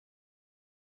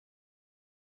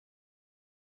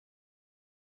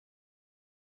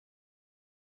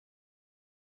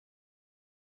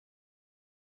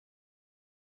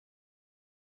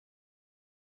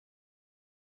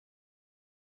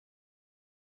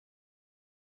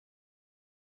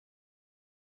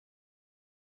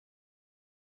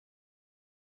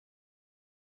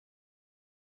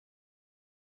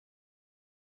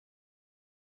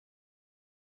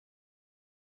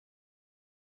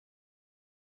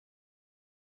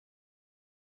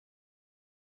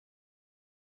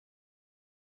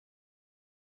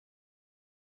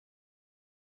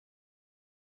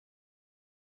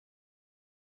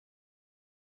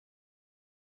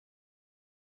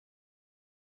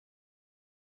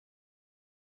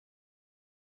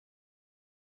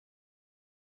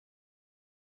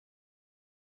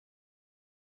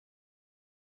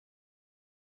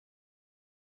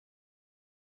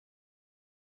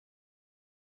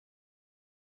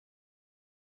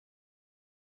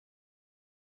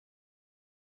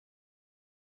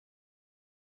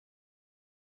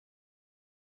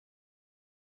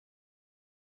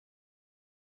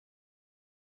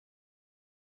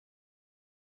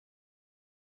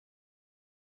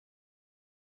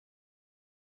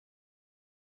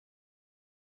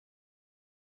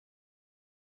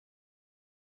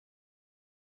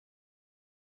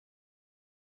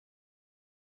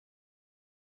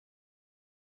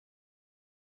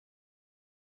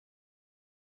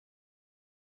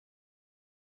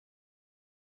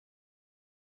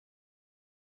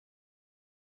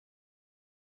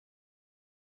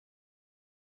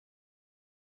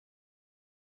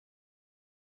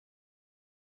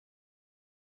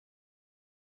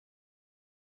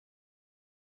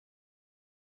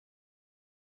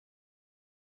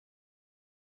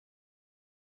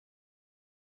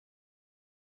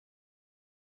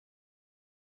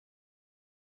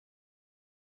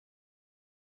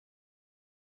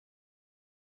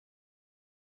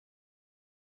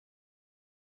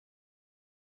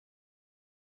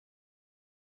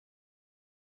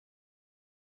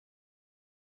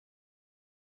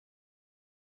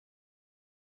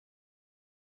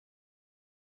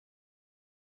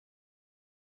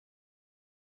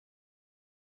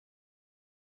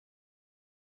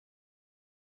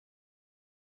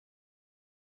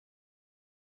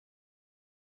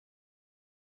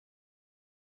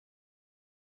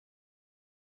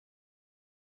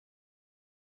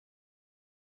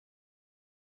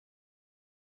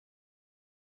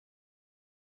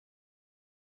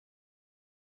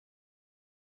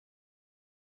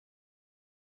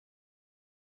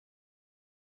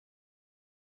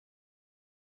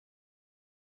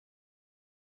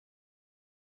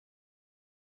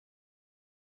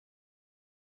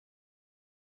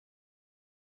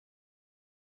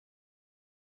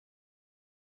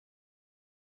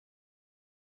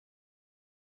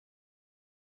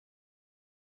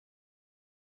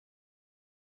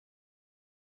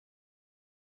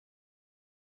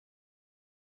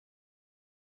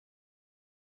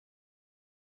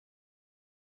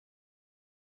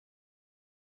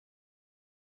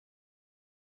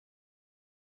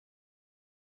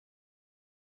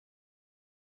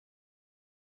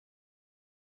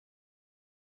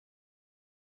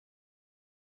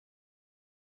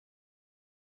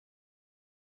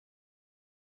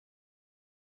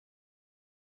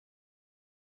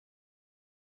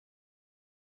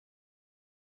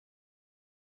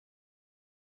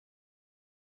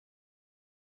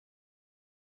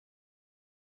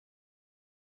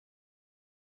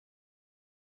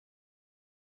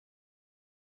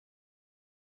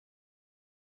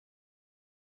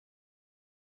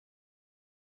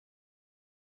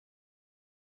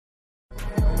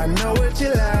I know what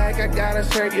you like, I got a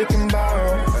shirt you can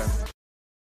borrow.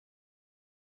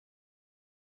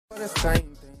 The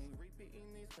same thing, repeating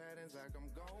these patterns like I'm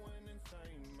going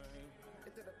insane, man.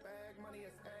 Get to the bag, money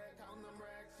is ag, count them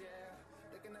racks, yeah.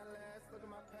 Looking at last, look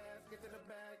at my past, get to the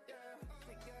bag, yeah.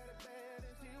 She got it bad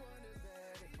and she wonders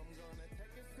that if I'm gonna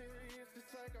take it serious,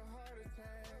 it's like a heart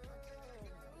attack.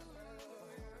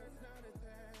 It's not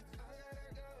attack, I gotta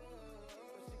go.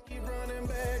 But she keep running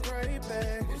back, right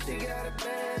back. If she got it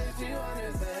bad and she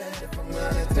wonders that if I'm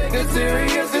gonna take it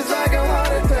serious, it's like a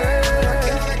heart attack. I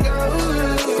gotta go.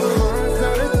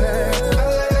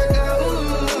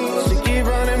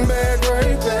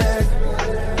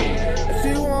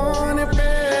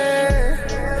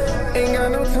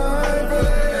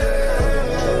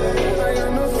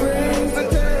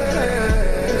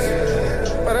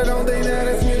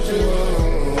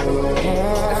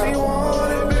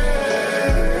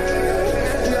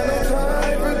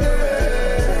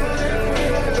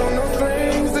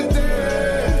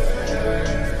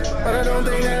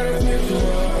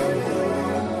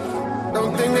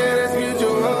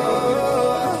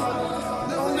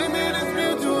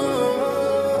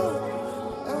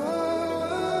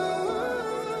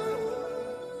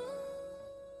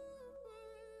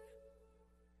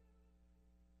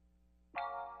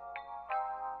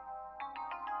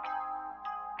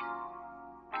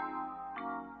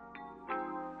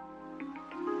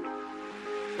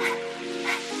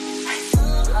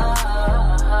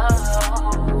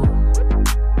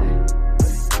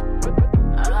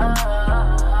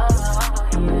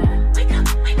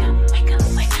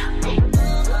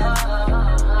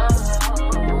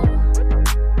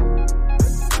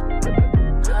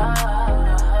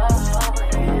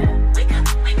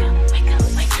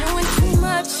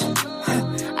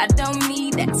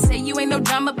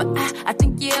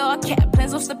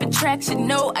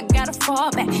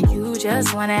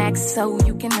 Wanna act so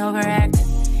you can overact.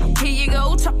 Here you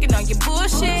go, talking on your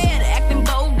bullshit, acting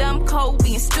bold, dumb, cold,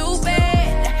 being stupid.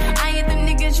 I ain't the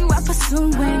niggas you out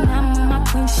pursuing. I'm on my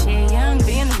queen shit, young,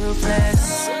 being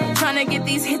ruthless. Trying to get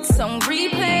these hits on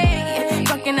replay.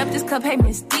 Fucking up this club, hey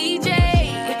Miss DJ.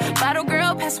 Bottle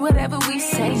girl, pass whatever we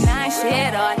say. Nice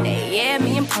shit all day, yeah,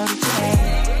 me and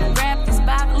Protege. Grab these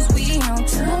bottles, we on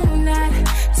tonight.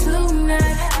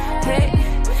 Hey,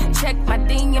 check my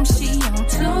DM, she on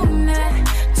tonight.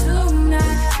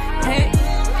 Hey,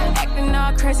 acting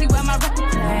all crazy while my record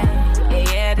play.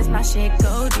 Yeah, this my shit,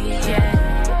 go DJ.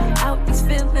 Out these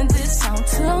feelings, it's on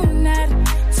tonight.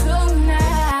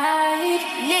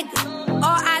 Nigga, all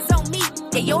eyes on me.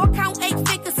 Yeah, your account ain't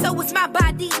figures, so it's my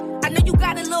body. I know you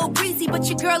got a little breezy, but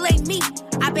your girl ain't me.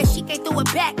 I bet she can't throw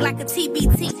it back like a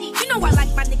TBT. You know I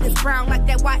like my niggas brown like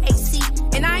that YAC.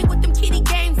 And I ain't with them kitty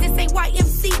games, this ain't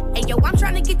YMC. Hey yo, I'm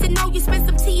trying to get to know you, spend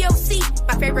some TLC.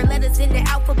 My favorite letters in the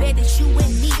alphabet is you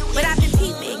and me. But I've been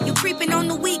peeping, you creeping on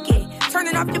the weekend.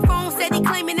 Turning off your phone, steady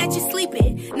claiming that you're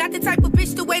sleeping. Not the type of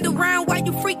bitch to wait around while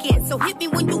you freaking. So hit me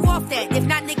when you off that. If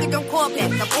not, nigga, don't call back.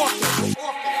 I'm off that.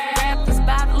 Grab these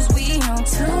bottles, we on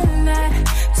tonight.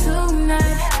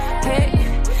 Hey,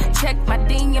 check my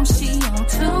DM, she on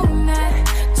tonight.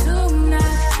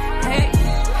 Hey,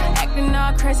 acting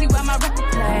all crazy while my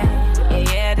record play.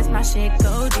 Yeah, this my shit,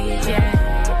 go DJ.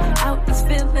 Out these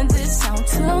feelings, it's on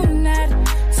tonight.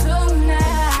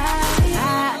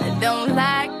 I don't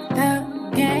like the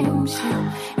games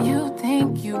you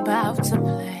think you about to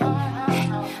play.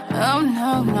 Oh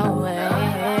no way.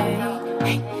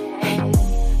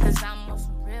 Cause I'm on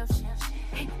some real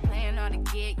shit. Playing on the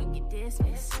gig, you get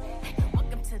dismissed.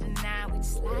 Welcome to the night, we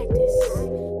just like this.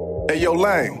 Hey yo,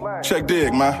 Lane, check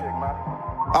dig, man.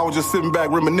 I was just sitting back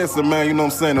reminiscing, man, you know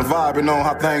what I'm saying, and vibing on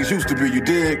how things used to be, you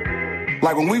dig?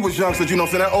 Like when we was youngsters, you know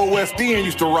what I'm saying, that OSDN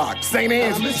used to rock. St.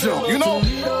 Angela's jump, you know?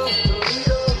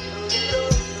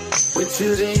 When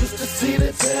children used to see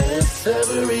the dance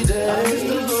every day. I used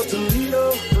to go to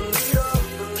Lido.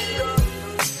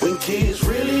 When kids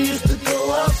really used to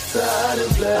go outside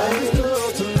and play. I used to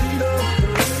go to Lido.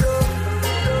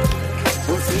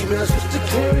 When females used to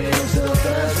carry themselves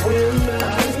as women. I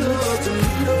used to go to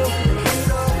Lido.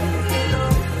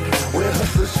 When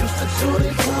hustlers used to do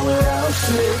their time without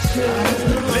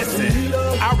snitching. Listen,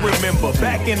 I remember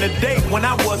back in the day when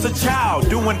I was a child,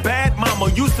 doing bad, mama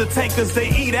used to take us to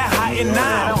eat at High and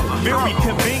Nile. Very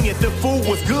convenient, the food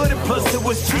was good and plus it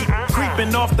was cheap.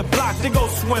 Creeping off the block to go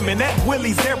swimming at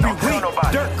Willie's every week.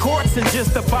 Dirt courts in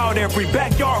just about every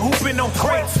backyard, hooping on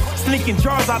crates. Sneaking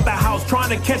jars out the house, trying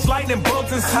to catch lightning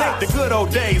bugs and snakes. The good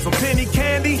old days when penny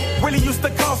candy really used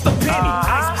used to cost a penny.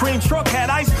 Ice cream truck had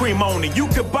ice cream on it. You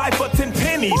could buy for 10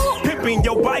 pennies. Pimping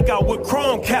your bike out with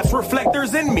chrome caps,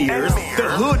 reflectors, and mirrors. The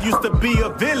hood used to be a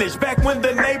village back when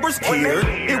the neighbors cared.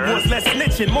 It was less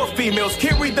snitching, more females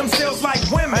carried themselves like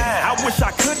women. I wish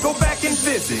I could go back and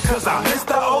visit, cause I miss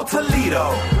the old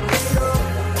Toledo.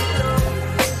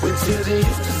 When children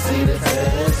used to see the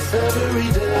test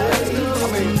every day.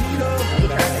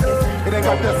 It ain't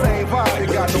got that same vibe. It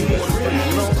got no more space,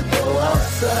 you know? Go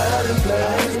outside and play.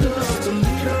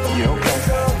 Yeah, okay.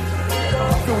 I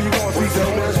feel where you going, CJ.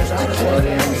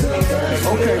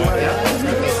 Okay, man.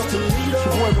 It's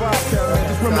your boy Bobcat, man.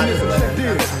 Just reminisce and check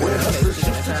this. Where hustlers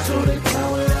used to do they town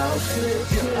without shit.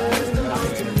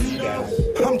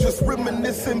 I'm just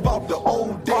reminiscing about the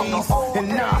old days. And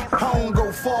nah, I don't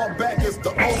go far back as the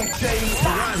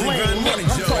OJs. Lane, I'm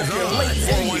talking late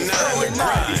 80s, early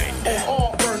 90s. On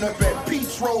Auburn up at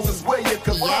Peach Rose is where you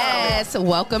can Yes,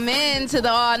 welcome in to the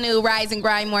all-new Rise and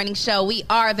Grind Morning Show. We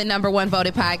are the #1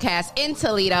 voted podcast in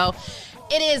Toledo.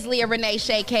 It is Leah Renee,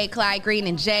 Shay K, Clyde Green,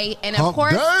 and Jay. And of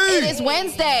course, it is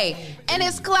Wednesday. And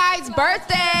it's Clyde's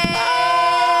birthday.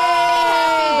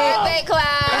 Happy birthday,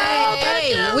 Clyde.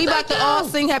 Hey, we about to all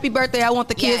sing happy birthday. I want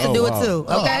the kids to do it too.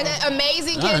 Okay? The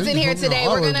amazing kids in here today.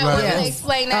 We're going to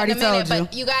explain that in a minute.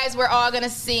 But you guys, we're all going to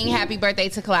sing happy birthday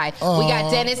to Clyde. We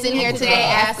got Dennis in here today.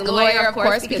 Ask a lawyer, of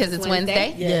course, because it's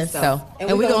Wednesday. Yes. So,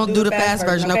 and we're going to do the fast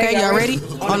version. Okay, y'all ready?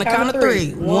 On the count of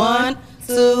 3. 1,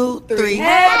 2, 3.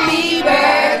 Happy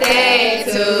birthday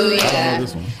to ya.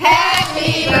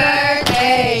 Happy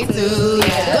birthday to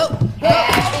ya. Go.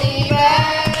 Happy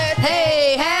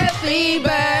birthday. Happy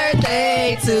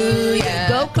birthday to you.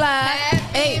 Go, Clyde.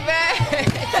 Happy birthday.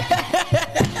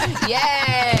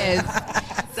 Yes.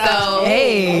 So,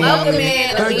 welcome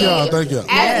in. Thank you.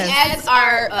 As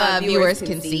our viewers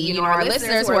can see, you know, our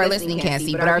listeners who are listening can't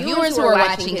see, but our viewers who are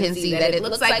watching can see that it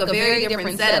looks like a very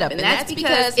different setup. And that's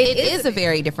because it is a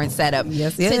very different setup.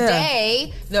 Yes, yeah.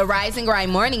 Today, the Rise and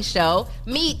Grind Morning Show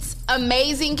meets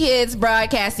Amazing Kids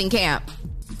Broadcasting Camp.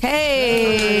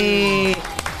 Hey.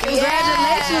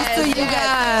 Congratulations to you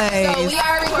guys. So we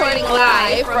are recording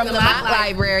live from the Mott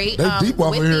Library They deep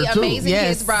over with here the too. Amazing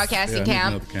Kids Broadcasting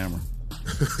Camp.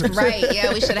 Right,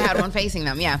 yeah, we should have had one facing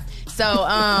them, yeah. So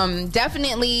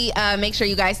definitely make sure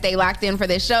you guys stay locked in for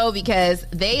this show because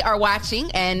they are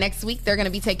watching, and next week they're going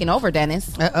to be taking over,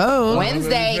 Dennis.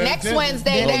 Wednesday, next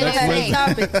Wednesday,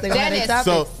 Dennis.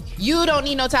 So you don't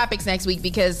need no topics next week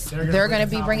because they're going to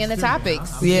be bringing the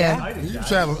topics. Yeah. I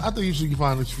think you should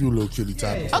find a few little kitty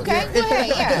topics. Okay, go ahead,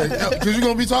 yeah. Because you're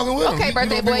going to be talking with him. Okay,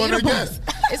 birthday boy, you the boss.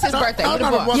 It's his birthday. You the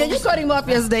boss. Yeah, you cut him off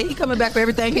yesterday. He coming back for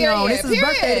everything he owns. It's his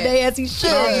birthday today as he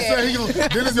should. I was just saying,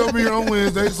 Dennis going to be here on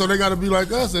Wednesday, so they got to be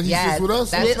like us, and he sits with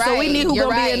us. That's right. So we need who's going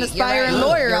to be an inspiring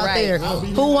lawyer out there.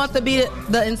 Who wants to be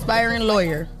the inspiring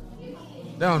lawyer?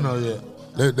 They don't know yet.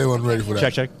 They weren't ready for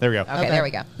that. Check. There we go. Okay, there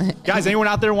we go. Guys, anyone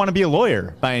out there want to be a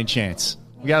lawyer by any chance?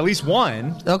 We got at least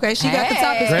one. Okay, she got the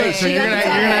topics. Great. So you're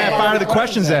gonna fire the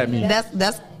questions at me.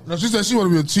 That's. No, she said she want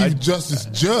to be a chief justice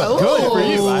judge. Good for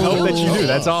you. I hope that you do.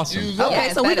 That's awesome.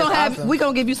 Okay, so we're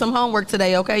gonna give you some homework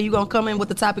today. Okay, you're gonna come in with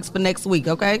the topics for next week.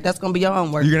 Okay, that's gonna be your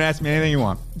homework. You're gonna ask me anything you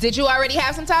want. Did you already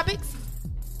have some topics?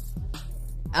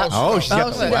 Oh, she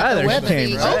got the weather. She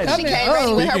came ready. She came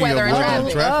ready with her weather and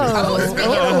traffic.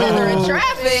 Speaking of weather and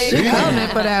traffic. She coming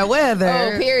for that weather.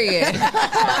 Oh, period.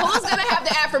 Who's going to have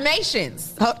the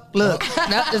affirmations? Look,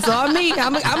 it's all me.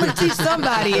 I'm going to teach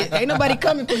somebody. Ain't nobody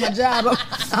coming for my job.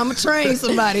 I'm going to train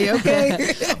somebody,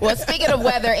 okay? Well, speaking of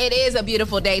weather, it is a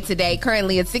beautiful day today.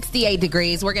 Currently, it's 68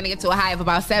 degrees. We're going to get to a high of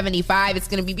about 75. It's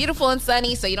going to be beautiful and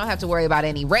sunny, so you don't have to worry about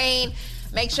any rain.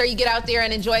 Make sure you get out there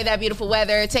and enjoy that beautiful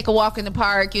weather. Take a walk in the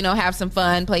park, have some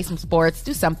fun, play some sports,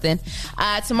 do something.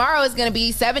 Tomorrow is going to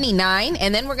be 79,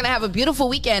 and then we're going to have a beautiful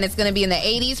weekend. It's going to be in the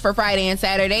 80s for Friday and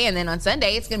Saturday, and then on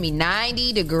Sunday, it's going to be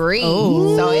 90 degrees.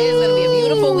 Ooh. So it is going to be a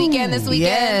beautiful weekend this weekend.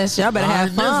 Yes, y'all better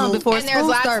have fun before and school there's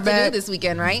lots start to back. do this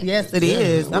weekend, right? Yes, it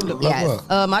is. Yes.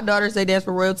 My daughters, they dance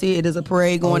for royalty. It is a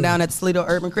parade going down at the Toledo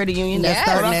Urban Credit Union. That's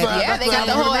starting at they got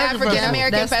the whole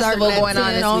African-American festival going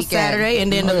on this weekend. Saturday, and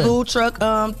then the food truck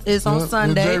is on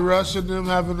Sunday. Jay Rush and them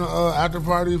having an after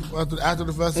party after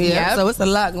the festival. Yeah, so it's a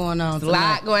lot going on. A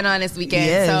lot going on this weekend.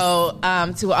 Yes. So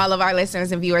to all of our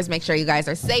listeners and viewers, make sure you guys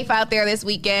are safe out there this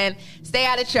weekend. Stay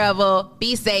out of trouble,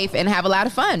 be safe, and have a lot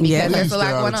of fun because there's a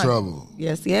lot going on. Trouble.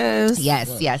 Yes.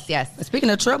 Speaking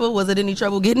of trouble, was it any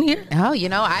trouble getting here? Oh,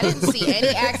 I didn't see any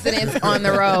accidents on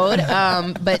the road.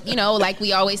 But, like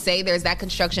we always say, there's that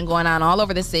construction going on all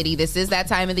over the city. This is that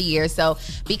time of the year. So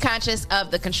be conscious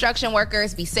of the construction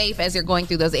workers. Be safe as you're going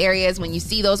through those areas. When you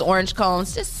see those orange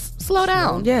cones, just slow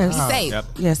down. Yes. Be safe. Yep.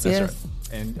 Yes. Right.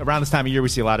 And around this time of year, we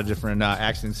see a lot of different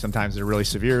accidents. Sometimes they're really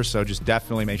severe. So just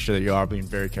definitely make sure that you are being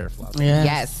very careful out there.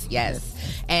 Yes.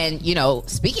 And,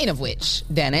 speaking of which,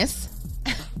 Dennis.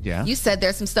 Yeah. You said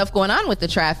there's some stuff going on with the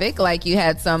traffic. Like you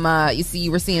had some, you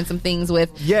were seeing some things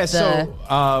with. So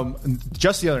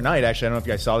just the other night, actually, I don't know if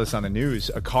you guys saw this on the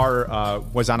news. A car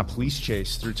was on a police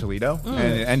chase through Toledo,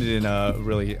 and it ended in a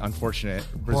really unfortunate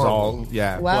result.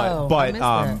 Yeah. Wow. But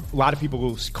a lot of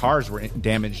people's cars were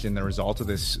damaged in the result of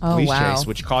this police chase,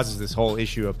 which causes this whole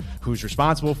issue of who's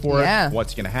responsible for it,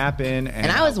 what's going to happen.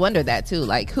 And I always wondered that too.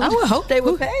 Like, who? I would hope they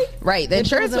would pay. Right. The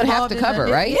insurance would have to cover,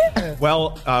 right? Yeah.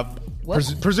 Well,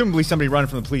 presumably somebody running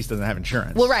from the police doesn't have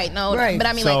insurance. Well, right, but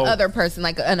I mean, like other person,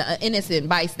 like an innocent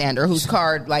bystander whose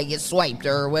card gets swiped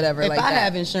or whatever. If I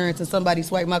have insurance and somebody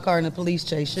swiped my car in a police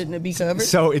chase, shouldn't it be covered?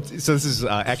 So this is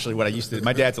actually what I used to.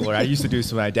 My dad's a lawyer. I used to do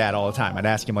this with my dad all the time. I'd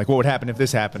ask him what would happen if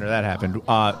this happened or that happened.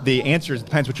 The answer is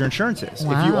depends what your insurance is.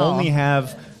 Wow. If you only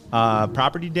have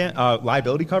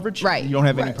liability coverage, right? You don't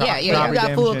have any property you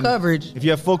got full coverage. If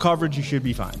you have full coverage, you should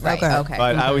be fine. Right. Okay.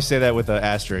 But I always say that with an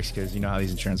asterisk because you know how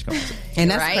these insurance companies.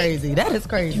 And that's crazy. That is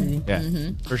crazy. Yeah,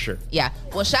 for sure. Yeah.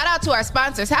 Well, shout out to our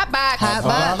sponsors,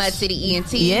 Hotbox, Mud City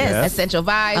ENT, Essential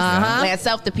Vibes, Land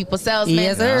Self, The People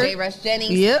Salesman, J. Rush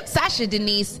Jennings, Sasha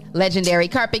Denise, Legendary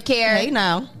Carpet Care. Hey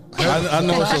now. I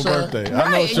know it's your birthday.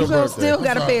 I know it's your birthday. Still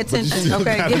got to pay attention.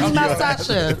 Okay, give me my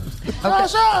Sasha.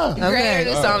 Sasha. Greater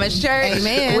New Psalmist Church.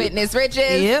 Amen. Witness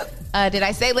Riches. Yep. Did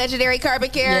I say Legendary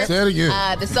Carpet Care? Say it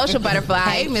again. The Social Butterfly.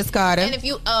 Hey, Miss Carter. And if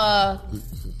you,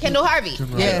 Kendall Harvey.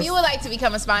 If you would like to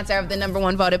become a sponsor of the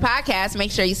 #1 voted podcast,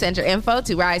 make sure you send your info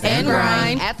to Rise and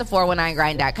Grind at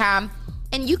the419grind.com,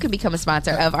 and you can become a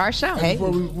sponsor of our show.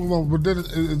 Before we move on, but then,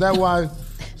 is that why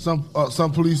some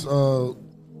police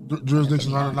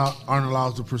jurisdictions aren't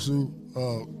allowed to pursue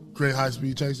create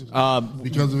high-speed chases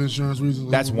because of insurance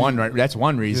reasons? That's one right. That's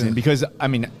one reason. Because I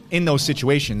mean, in those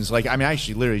situations, I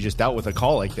actually literally just dealt with a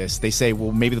call like this. They say,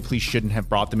 well, maybe the police shouldn't have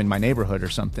brought them in my neighborhood or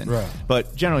something. Right.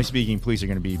 But generally speaking, police are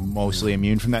going to be mostly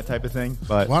immune from that type of thing.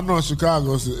 But I know in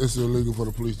Chicago, it's illegal for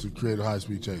the police to create a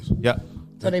high-speed chase. Yeah.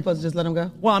 So they supposed to just let them go?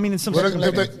 Well, I mean, in some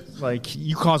circumstances,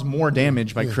 you cause more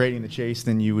damage by creating the chase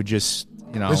than you would just.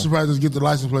 They should probably just get the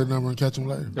license plate number and catch them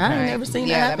later. I ain't never seen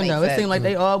that happen, though. It seemed like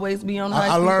they always be on high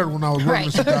speed. I learned when I was working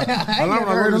in Chicago. I learned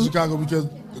when I worked in Chicago because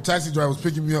the taxi driver was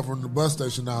picking me up from the bus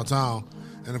station downtown,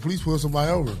 and the police pulled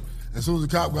somebody over. As soon as the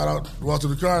cop got out, walked to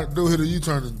the car, dude hit a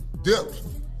U-turn and dipped.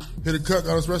 Hit a cut,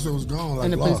 got espresso, and was gone.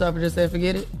 And the police officer said,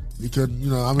 forget it? He couldn't, he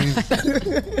wasn't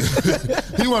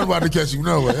about to catch him,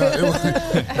 no way. It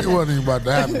wasn't even about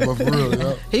to happen, but for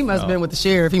real, He must have been with the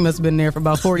sheriff. He must have been there for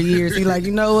about 40 years. He like,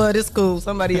 you know what, it's cool.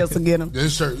 Somebody else will get him. Their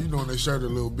shirt, when they shirt a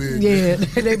little big. Yeah,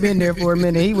 they've been there for a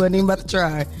minute. He wasn't even about to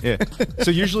try. Yeah. So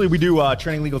usually we do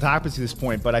trending legal topics at this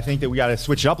point, but I think that we got to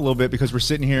switch it up a little bit because we're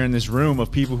sitting here in this room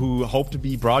of people who hope to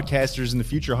be broadcasters in the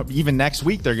future. Even next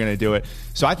week they're going to do it.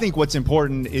 So I think what's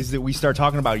important is that we start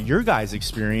talking about your guys'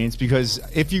 experience, because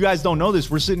if you guys don't know this,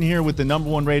 we're sitting here with the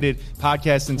 #1 rated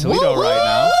podcast in Toledo right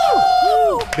now.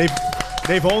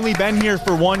 They've only been here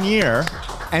for 1 year,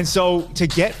 and so to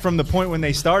get from the point when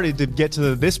they started to get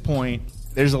to this point,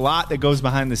 there's a lot that goes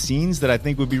behind the scenes that I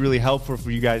think would be really helpful for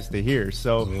you guys to hear.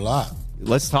 So a lot.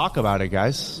 Let's talk about it,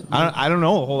 guys. I don't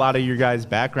know a whole lot of your guys'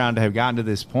 background to have gotten to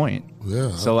this point.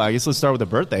 Yeah. So I guess let's start with the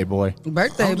birthday boy.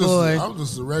 I'm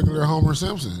just a regular Homer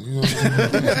Simpson.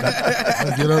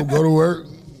 I get up, go to work,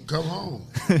 come home.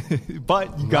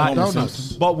 But you got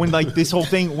donuts. But when this whole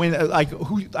thing,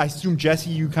 who I assume Jesse,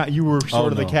 you were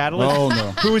sort of the catalyst. Oh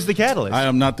no, who is the catalyst? I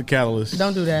am not the catalyst.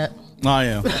 Don't do that. I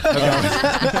am.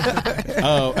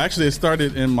 Actually, it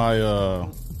started in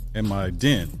my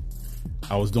den.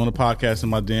 I was doing a podcast in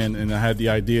my den, and I had the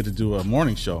idea to do a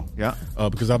morning show. Yeah.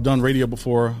 Because I've done radio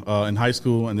before in high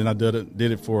school, and then I did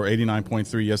it for 89.3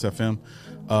 SFM.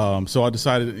 So I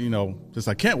decided, since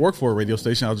I can't work for a radio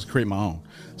station, I'll just create my own.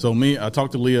 So I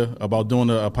talked to Leah about doing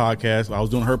a podcast. I was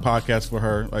doing her podcast for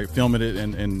her, like filming it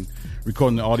and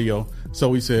recording the audio. So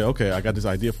we said, okay, I got this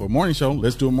idea for a morning show.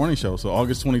 Let's do a morning show. So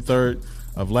August 23rd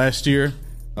of last year,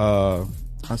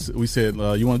 we said,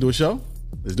 you want to do a show?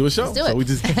 Let's do a show. So we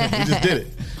just did it.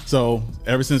 So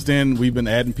ever since then, we've been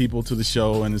adding people to the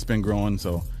show, and it's been growing.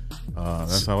 So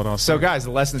that's how it all started. So guys,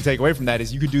 the lesson to take away from that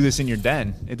is you could do this in your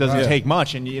den. It doesn't take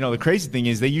much. And the crazy thing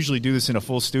is they usually do this in a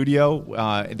full studio.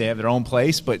 They have their own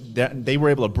place, but they were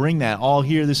able to bring that all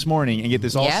here this morning and get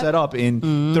this all set up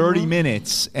in 30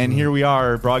 minutes. And here we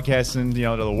are broadcasting, to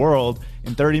the world.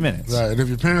 in 30 minutes. Right, and if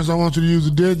your parents don't want you to use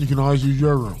the den, you can always use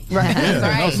your room. Right.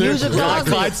 Right. Use your Like closet.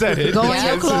 Clyde said it. Go in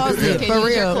your closet, You can for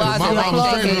use your real. closet My like mom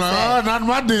JK saying, said. not in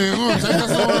my den. Take that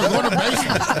somewhere. Go in the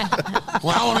basement.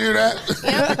 Well, I don't hear that.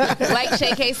 Yep. Like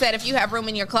JK said, if you have room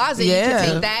in your closet, you Yeah.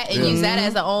 can take that and use that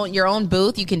as your own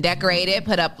booth. You can decorate it,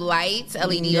 put up lights,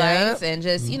 LED Yep. lights, and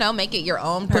just make it your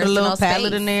own Put a personal little pallet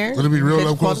space. in there. It'll be real Catch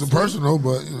up close folks and sleep. personal,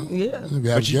 but Yeah. you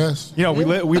have guests. You know,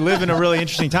 we live in a really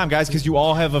interesting time, guys, because you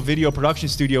all have a video production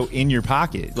studio in your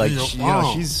pocket. Like,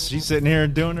 Wow. she's sitting here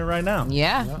doing it right now.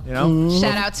 Yeah. You know,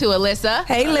 Shout out to Alyssa.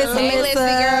 Hey, Lissa, Hey, Lissa.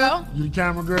 Lissy girl. You the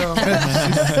camera girl.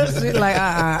 She's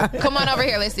like, Come on over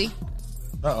here, Lissy.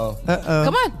 Uh-oh.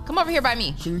 Come over here by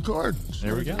me. She recording.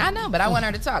 there we go. I know, but I want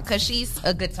her to talk because she's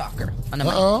a good talker on the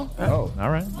mic. Uh-oh. Oh, All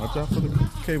right. watch out for the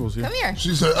cables here. Come here.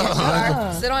 She said,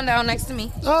 Sit on down next to me.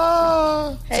 hey,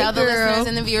 Tell the girl. listeners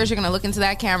and the viewers, you're going to look into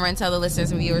that camera and tell the listeners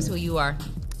and viewers who you are.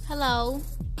 Hello.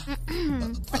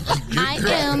 I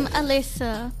am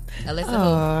Alyssa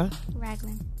Alyssa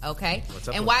Ragland who? Okay.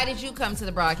 And why did you come to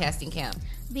the broadcasting camp?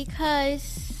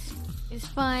 because it's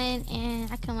fun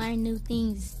and I can learn new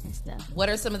things and stuff. What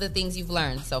are some of the things you've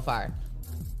learned so far?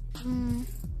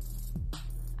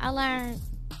 I learned.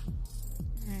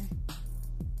 I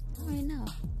don't really know.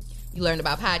 You learned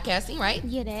about podcasting, right?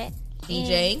 Yeah, that.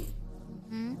 DJing.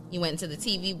 You went into the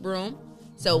TV room.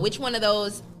 So which one of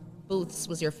those booths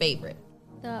was your favorite?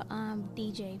 The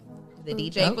DJ. The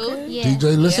DJ booth? Yeah.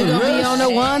 DJ, listen. Gonna be on the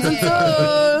ones and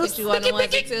twos. Put you on the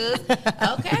ones and twos.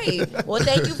 Okay. Well,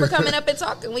 thank you for coming up and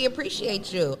talking. We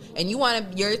appreciate you. And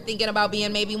you're thinking about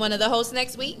being maybe one of the hosts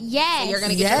next week? Yes. So you're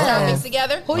gonna get your Yes. topics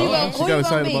together? Who you Oh, she got gonna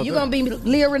excited be? about You that. gonna be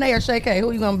Leah Renee or Shay K?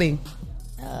 Who you gonna be?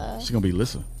 She's gonna be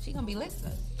Lissa. She gonna be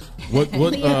listening.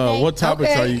 What topics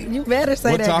Okay, are you? you better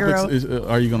say what that, topics girl.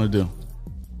 are you gonna do?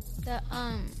 The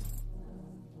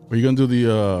Are you gonna do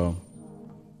the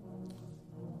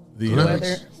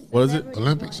Olympics. what is it?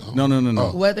 Olympics.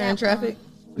 No. Weather and traffic.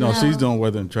 No, she's doing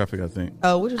weather and traffic, I think.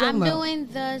 Oh, what you talking I'm about? doing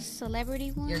the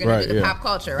celebrity one. You're gonna Right, do the yeah. pop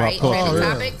culture, Pop right? culture. Trending Oh,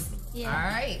 yeah. topics? Yeah.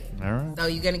 All right. All right. So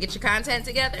you're gonna get your content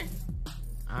together?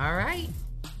 All right.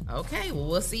 Okay, well,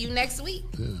 we'll see you next week.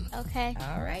 Okay.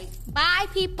 All right. Bye,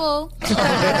 people.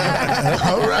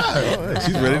 All right.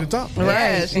 She's ready to talk.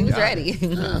 Yeah, she was ready.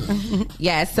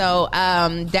 Yeah, so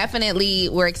definitely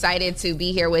we're excited to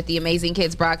be here with the Amazing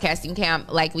Kids Broadcasting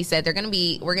Camp. Like we said,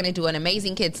 we're gonna do an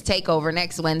Amazing Kids Takeover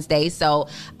next Wednesday. So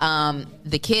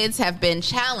the kids have been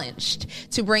challenged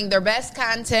to bring their best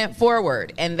content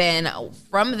forward. And then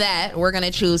from that, we're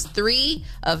gonna choose 3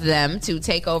 of them to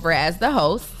take over as the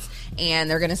hosts. And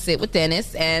they're going to sit with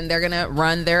Dennis, and they're going to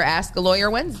run their Ask a Lawyer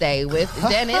Wednesday with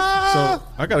Dennis. So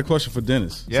I got a question for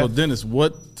Dennis. Yeah. So Dennis,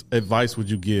 what advice would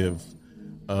you give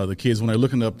the kids when they're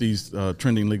looking up these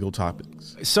trending legal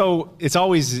topics? So it's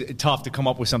always tough to come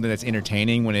up with something that's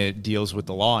entertaining when it deals with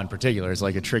the law in particular. It's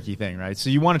like a tricky thing, right? So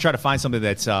you want to try to find something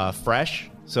that's fresh.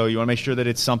 So you want to make sure that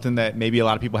it's something that maybe a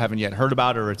lot of people haven't yet heard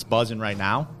about or it's buzzing right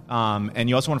now. And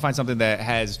you also want to find something that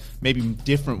has maybe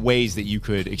different ways that you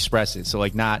could express it. So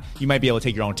like you might be able to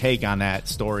take your own take on that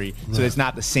story. So it's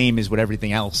not the same as what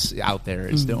everything else out there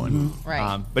is doing.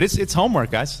 Right. But it's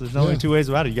homework, guys. There's no two ways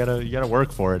about it. You gotta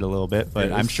work for it a little bit, but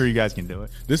Yeah, I'm sure you guys can do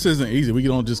it. This isn't easy. We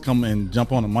don't just come and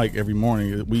jump on a mic every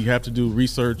morning. We have to do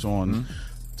research on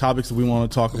topics that we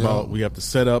want to talk about. We have to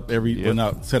set up well,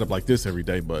 not set up like this every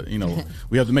day, but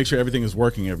we have to make sure everything is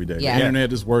working every day. Yeah. The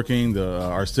internet is working.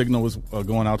 Our signal is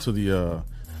going out to the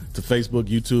to Facebook,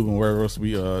 YouTube, and wherever else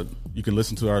you can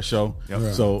listen to our show.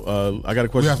 Yep. So I got a We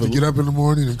question. have to get up in the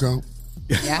morning and come.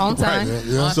 Yeah. On time.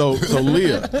 Yeah. So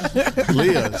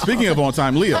Leah, speaking of on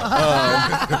time, Leah,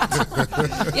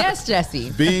 Yes,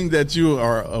 Jesse. being that you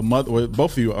are a mother, well,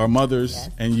 both of you are mothers,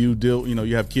 and you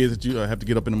you have kids that you have to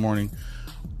get up in the morning.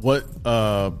 What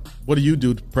do you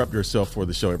do to prep yourself for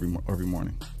the show every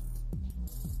morning?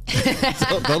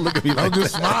 Don't look at me like Don't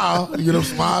just smile. You get them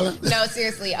smiling. No,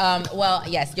 seriously. Well,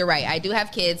 yes, you're right. I do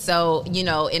have kids, so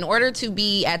in order to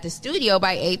be at the studio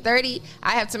by 8:30,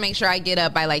 I have to make sure I get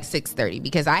up by like 6:30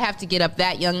 because I have to get up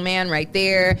that young man right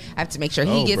there. I have to make sure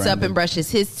he gets up Brandon. and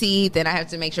brushes his teeth, and I have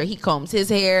to make sure he combs his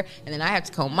hair, and then I have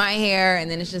to comb my hair,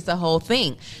 and then it's just a whole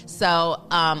thing. So,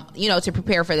 to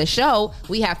prepare for the show,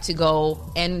 we have to go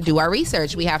and do our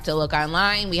research. We have to look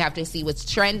online. We have to see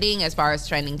what's trending as far as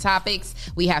trending topics.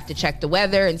 We have to check the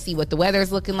weather and see what the weather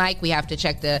is looking like. We have to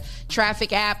check the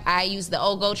traffic app. I use the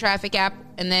OGO traffic app.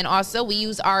 And then also we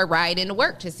use our ride into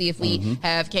work to see if we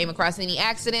have came across any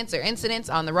accidents or incidents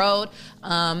on the road.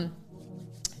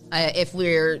 If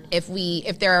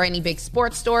there are any big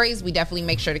sports stories, we definitely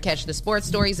make sure to catch the sports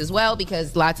stories as well,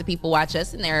 because lots of people watch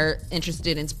us and they're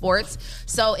interested in sports.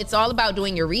 So it's all about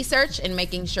doing your research and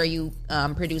making sure you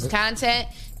produce content.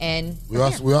 And we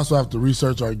also have to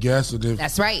research our guests. And if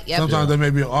that's right. Yep. Sometimes they may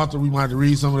be an author. We might have to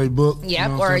read some of their book. Yep.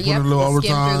 You know Or skim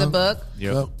through the book.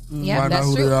 Yep. Yeah,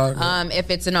 that's true. If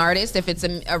it's an artist, if it's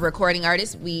a recording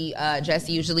artist,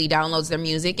 Jesse usually downloads their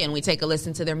music and we take a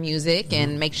listen to their music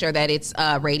and make sure that it's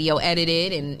radio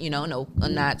edited and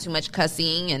not too much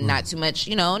cussing and not too much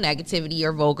negativity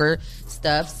or vulgar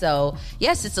stuff. So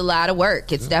yes, it's a lot of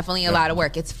work. It's definitely a lot of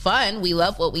work. It's fun. We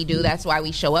love what we do. That's why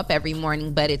we show up every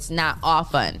morning. But it's not all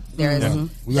fun.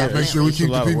 We got to make sure we keep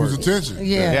the people's attention.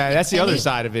 Yeah, that's the other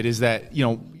side of it. Is that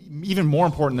even more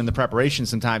important than the preparation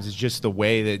sometimes is just the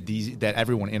way that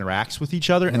everyone interacts with each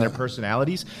other and their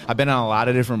personalities. I've been on a lot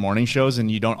of different morning shows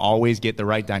and you don't always get the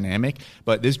right dynamic,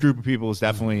 but this group of people is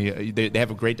definitely they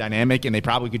have a great dynamic and they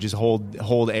probably could just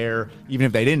hold air even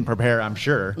if they didn't prepare, I'm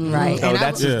sure. Right. So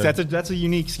that's a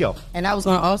unique skill. And I was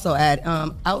going to also add,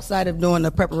 outside of doing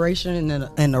the preparation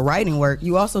and the writing work,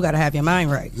 you also got to have your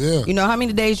mind right. Yeah. You know how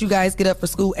many days you guys get up for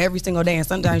school every single day, and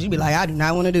sometimes you be like, I do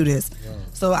not want to do this. Yeah.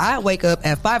 So I wake up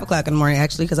at 5 o'clock in the morning,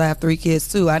 actually, because I have 3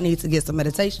 kids too. I need to get some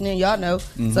meditation in. Y'all know.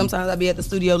 Sometimes I be at the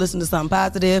studio listening to something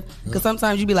positive, because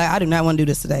sometimes you be like, I do not want to do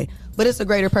this today. But it's a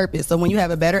greater purpose. So when you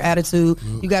have a better attitude,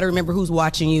 you got to remember who's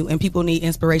watching you, and people need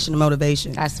inspiration and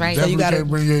motivation. That's right. Definitely so you got to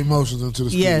bring your emotions into the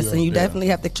studio. Yes, and you definitely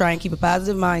have to try and keep a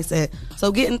positive mindset.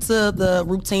 So get into the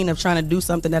routine of trying to do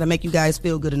something that'll make you guys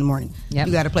feel good in the morning. Yep.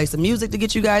 You got to play some music to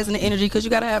get you guys in the energy, because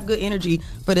you got to have good energy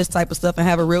for this type of stuff and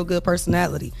have a real good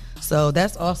personality. So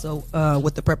that's also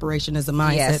with the preparation is a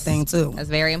mindset thing too. That's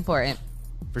very important.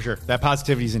 For sure. That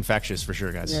positivity is infectious for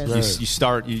sure, guys. Yes. You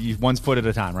start you one foot at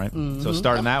a time, right? So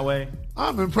starting that way.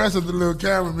 I'm impressed with the little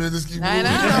cameraman. Just keep moving. I know.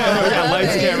 Yeah,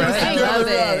 lights, camera. I love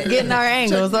it. Getting our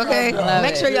angles, okay?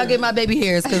 Make sure y'all get my baby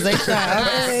hairs, because they shine.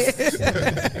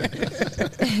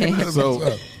 Okay?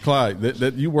 So, Clyde,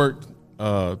 that you worked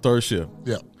third shift.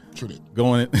 Yeah, true. You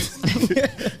go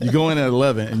in at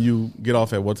 11 and you get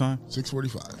off at what time?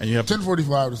 6:45. And you have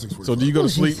 10:45 to 6:45. So do you go to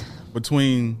sleep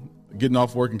between getting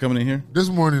off work and coming in here? This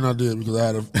morning I did, because I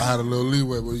had a little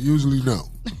leeway, but usually no.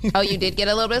 Oh, you did get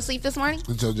a little bit of sleep this morning?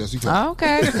 Until Jesse came. Oh,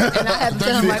 okay. And I had to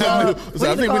tell him, like,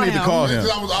 I think we need to call him.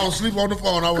 I was asleep on the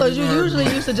phone. Because you usually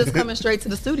used to just coming straight to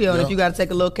the studio, and if you got to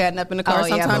take a little catnap in the car,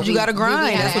 sometimes you got to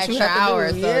grind. That's what you had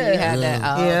hours, so you had to.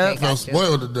 Oh, okay, I felt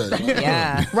spoiled today.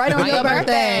 Yeah. Right on your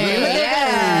birthday.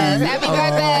 Yes. Happy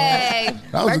birthday.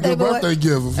 That was a good birthday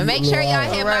gift. And make sure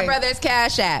y'all hit my brother's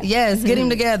Cash App. Yes, get him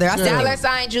together.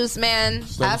 $ Juice Man.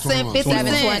 I sent 50 cents.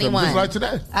 721. Just like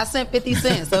today. I sent 50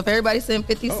 cents. So if everybody sent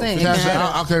 50 cents.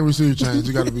 I can't receive change.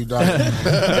 You got to be dollars.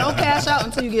 Don't cash out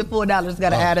until you get $4. It's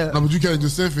got to add up. No, but you can't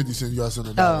just send 50 cents. You got to send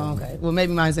 $1. Oh, okay. Well,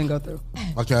 maybe mine didn't go through.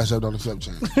 My Cash App don't accept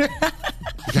change. You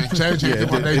can't change it.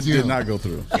 It did not go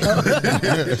through. I'm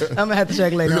going to have to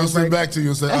check later. You're going to send back to you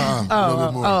and say, a little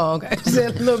bit more. Oh, okay. A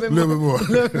little bit more.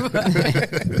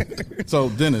 So,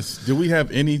 Dennis, do we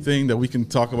have anything that we can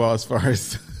talk about as far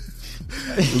as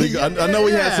legal? I know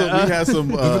we had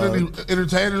some. Any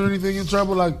entertainers or anything in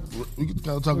trouble? Like, we can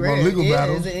kind of talk about legal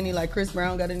battles. Is there any, like, Chris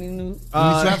Brown got any news? Did he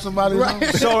slap somebody? Right.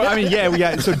 So I mean, we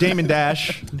got Damon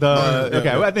Dash.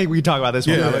 I think we can talk about this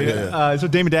one. Yeah. So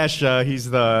Damon Dash, he's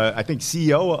the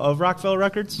CEO of Rockefeller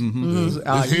Records.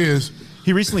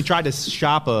 He recently tried to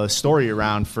shop a story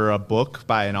around for a book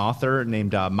by an author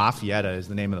named Maffietta is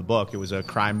the name of the book. It was a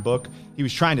crime book. He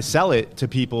was trying to sell it to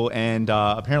people, and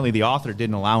apparently the author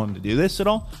didn't allow him to do this at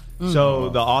all. So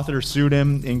the author sued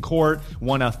him in court,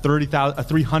 won a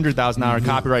 $300,000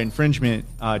 copyright infringement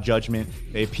judgment.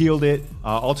 They appealed it.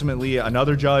 Ultimately,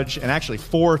 another judge, and actually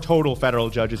 4 total federal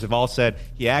judges, have all said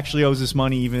he actually owes this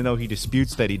money, even though he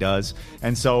disputes that he does.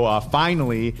 And so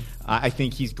finally, I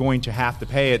think he's going to have to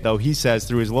pay it, though he says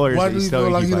through his lawyers. Why do you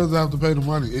feel like he doesn't have to pay the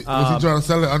money? Is he trying to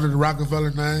sell it under the Rockefeller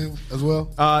name as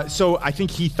well? So I think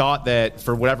he thought that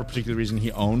for whatever particular reason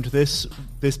he owned this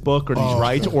book or these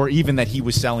rights, or even that he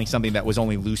was selling something that was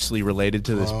only loosely related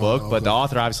to this book. But the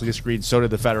author obviously disagreed, so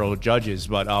did the federal judges.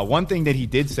 But one thing that he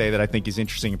did say that I think is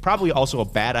interesting, and probably also a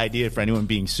bad idea for anyone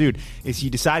being sued, is he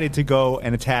decided to go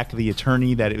and attack the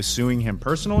attorney that was suing him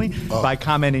personally by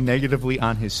commenting negatively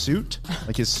on his suit,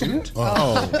 like his suit.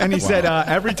 And he said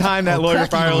every time that lawyer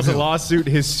files a lawsuit,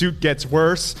 his suit gets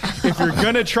worse. If you're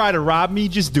going to try to rob me,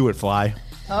 just do it, Fly.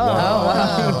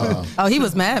 Oh, he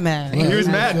was mad. He was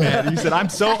mad. He said, I'm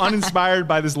so uninspired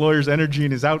by this lawyer's energy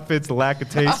and his outfits, the lack of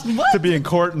taste to be in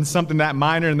court and something that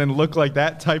minor and then look like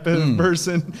that type of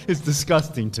person is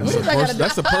disgusting to me.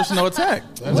 That's a personal attack.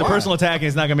 It's a personal attack and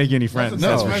it's not going to make you any friends.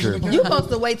 That's for sure. You're supposed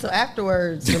to wait till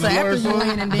afterwards. So after you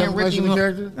win and then Ricky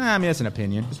character? I mean, that's an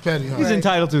opinion. It's petty. Huh? He's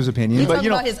entitled to his opinion. He's But talking you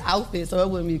know, about his outfit, so it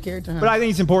wouldn't be a character. But I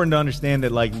think it's important to understand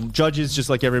that, like, judges, just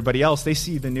like everybody else, they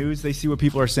see the news, they see what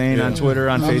people are saying on Twitter,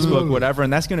 on Facebook, whatever,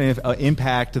 and that's going to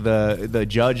impact the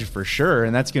judge for sure,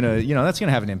 and that's going to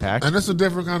have an impact. And it's a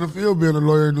different kind of feel being a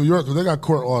lawyer in New York because they got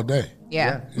court all day.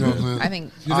 Yeah. You know what I'm saying? I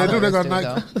think Yeah, all they do. They lawyers got do,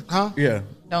 night. though. Huh? Yeah.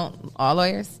 Don't all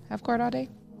lawyers have court all day?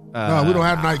 No, we don't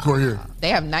have night court here. They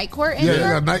have night court in Yeah, here? they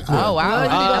got night court. Oh, wow. I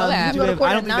didn't know that.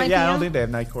 I don't think they have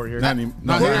night court here. Not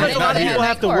People here.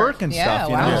 have to work and stuff,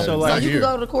 you know. wow. So So like, you can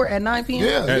go to court at 9 p.m.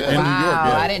 Yeah, In yeah. New York, Wow,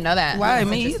 yeah. I didn't know that. Why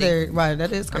me either? Right,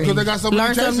 that is crazy. Because they got so You many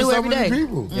learn something cases, new so every many day.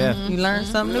 people. yeah. You learn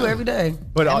something new every day.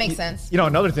 But That makes sense. You know,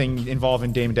 another thing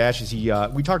involving Damon Dash is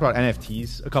we talked about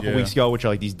NFTs a couple weeks ago, which are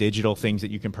like these digital things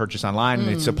that you can purchase online, and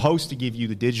it's supposed to give you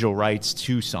the digital rights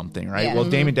to something, right? Yeah. Well,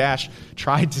 Damon Dash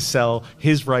tried to sell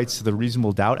his rights to the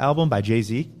Reasonable Doubt album by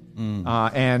Jay-Z,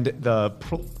 and the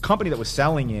company that was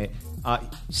selling it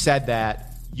said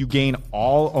that you gain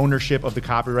all ownership of the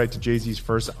copyright to Jay-Z's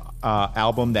first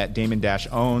album that Damon Dash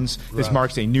owns. This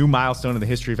marks a new milestone in the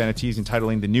history of NFTs,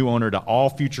 entitling the new owner to all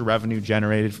future revenue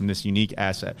generated from this unique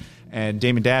asset. And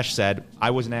Damon Dash said, I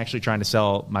wasn't actually trying to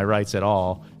sell my rights at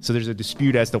all. So there's a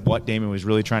dispute as to what Damon was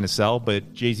really trying to sell,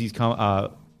 but Jay-Z's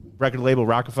record label,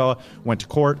 Rockefeller, went to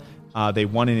court. They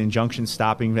won an injunction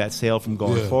stopping that sale from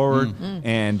going forward.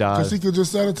 And Because he could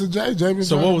just sell it to Jay.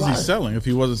 So what was he selling if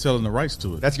he wasn't selling the rights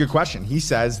to it? That's a good question. He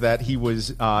says that he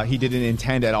didn't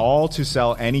intend at all to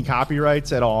sell any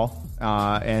copyrights at all,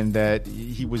 and that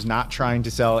he was not trying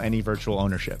to sell any virtual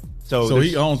ownership. So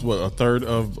he owns what, a third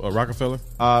of Rockefeller?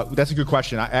 That's a good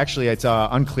question. Actually, it's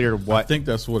unclear what I think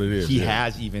that's what it is. he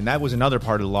has even. That was another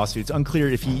part of the lawsuit. It's unclear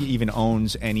if he even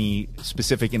owns any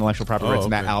specific intellectual property rights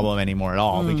in that album anymore at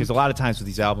all. Because a lot of times with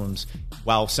these albums,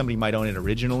 while somebody might own it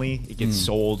originally, it gets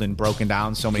sold and broken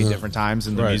down so many different times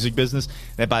in the music business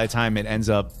that by the time it ends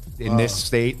up in this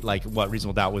state, like what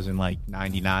Reasonable Doubt was in like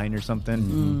 99 or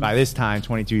something. By this time,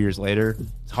 22 years later,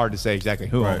 it's hard to say exactly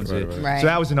who owns it. Right. So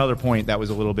that was another point that was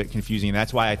a little bit confusing. And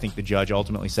that's why I think the judge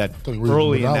ultimately said Reasonable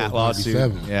early in Doubt that was lawsuit.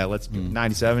 97. Yeah, let's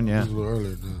 97. Yeah, A little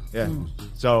earlier than that. yeah.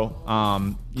 So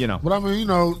you know, But I mean, you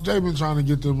know, Jay been trying to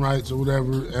get them rights or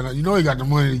whatever, and you know he got the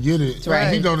money to get it.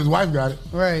 Right. He know his wife got it.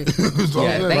 Right. So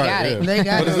Yeah, they got it. They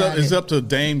got But it. it's up to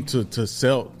Dame to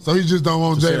sell. So he just don't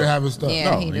want Jay to sell. have his stuff.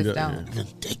 Yeah, No, he he just doesn't.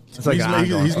 don't. it's like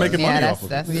He's making money Yeah, off of it.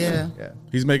 that's Yeah.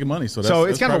 He's making money. So it's kind of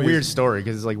a probably weird his- story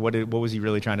because it's like, what was he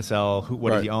really trying to sell?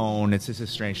 What did he Right. own? It's just a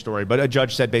strange story. But a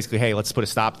judge said basically, hey, let's put a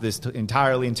stop to this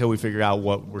entirely until we figure out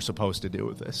what we're supposed to do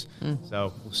with this.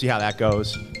 So we'll see how that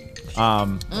goes.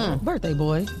 Birthday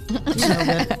boy. You know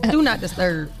that. Do not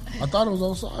disturb. I thought it was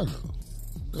outside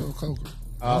though. Little Coker.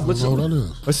 Let's What that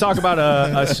is. Let's talk about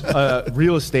a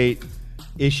real estate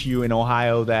issue in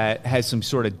Ohio that has some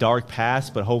sort of dark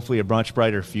past, but hopefully a much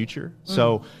brighter future.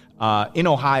 So in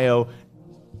Ohio,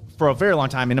 for a very long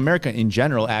time, in America in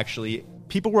general, actually,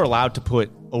 people were allowed to put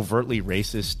overtly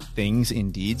racist things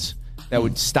in deeds that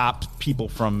would stop people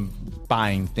from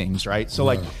buying things, right? So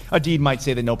like a deed might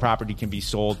say that no property can be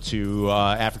sold to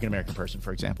African-American person,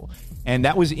 for example. And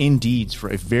that was in deeds for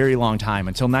a very long time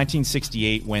until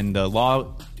 1968 when the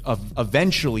law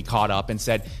eventually caught up and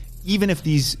said, even if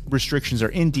these restrictions are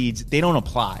in deeds, they don't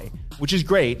apply, which is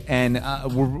great. And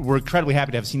we're incredibly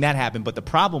happy to have seen that happen. But the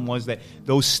problem was that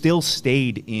those still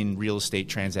stayed in real estate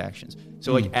transactions.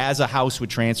 So like as a house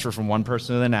would transfer from one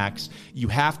person to the next, you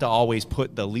have to always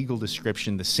put the legal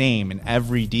description the same in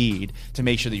every deed to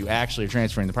make sure that you actually are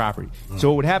transferring the property. So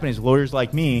what would happen is lawyers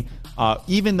like me,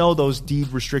 even though those deed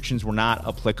restrictions were not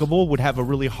applicable, would have a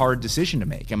really hard decision to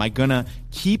make. Am I going to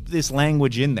keep this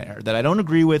language in there that I don't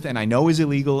agree with and I know is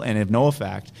illegal and have no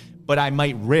effect, but I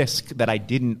might risk that I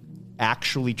didn't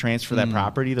actually transfer that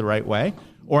property the right way?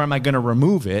 Or am I going to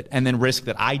remove it and then risk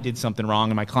that I did something wrong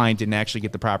and my client didn't actually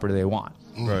get the property they want?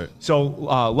 Right. So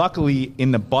luckily,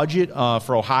 in the budget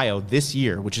for Ohio this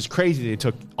year, which is crazy, that it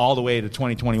took all the way to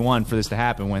 2021 for this to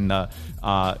happen when the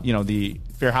the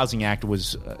Fair Housing Act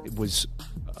was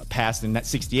passed in that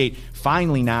 68.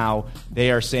 Finally, now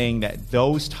they are saying that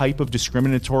those type of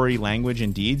discriminatory language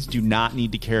in deeds do not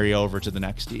need to carry over to the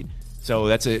next deed. So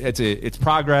it's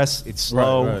progress. It's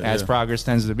slow as progress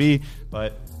tends to be,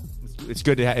 but it's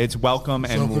good to it's welcome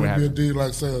and So we're could it be a happy. deed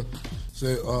like say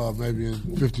maybe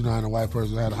in '59 a white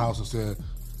person had a house and said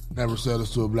never sell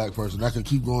this to a black person. That can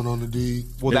keep going on the deed.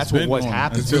 Well, that's what was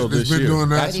happening until this year. Doing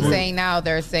that. But he's saying now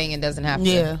they're saying it doesn't have to.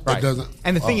 Yeah. Right. It doesn't.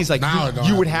 And the thing is, like,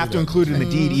 you would have to include it in the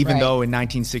deed, even though in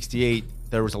 1968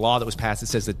 there was a law that was passed that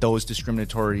says that those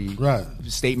discriminatory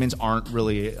statements aren't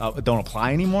really don't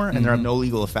apply anymore, and they have no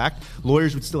legal effect.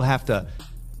 Lawyers would still have to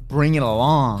bring it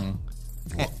along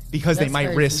because they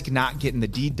might risk not getting the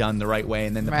deed done the right way,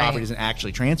 and then the property doesn't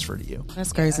actually transfer to you.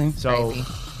 That's crazy. So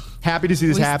happy to see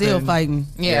this happen. Still fighting.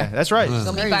 Yeah, that's right. It's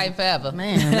gonna be fighting forever.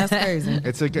 Man, that's crazy.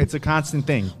 It's a constant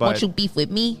thing. But Won't you beef with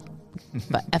me?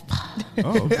 Forever.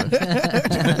 Oh, okay.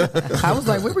 I was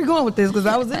like, where we going with this? Because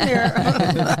I was in there.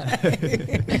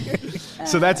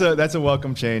 So that's a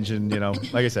welcome change, and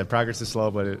like I said, progress is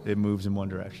slow, but it moves in one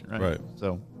direction, right? Right.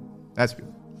 So that's good.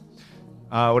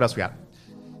 What else we got?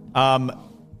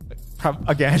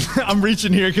 Again, I'm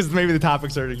reaching here because maybe the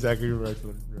topics aren't exactly right for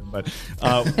the room. But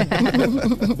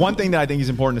one thing that I think is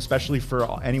important, especially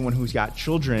for anyone who's got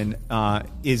children,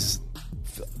 is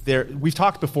we've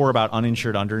talked before about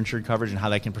uninsured, underinsured coverage and how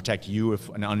that can protect you if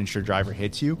an uninsured driver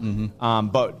hits you.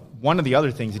 But one of the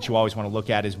other things that you always want to look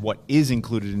at is what is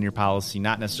included in your policy,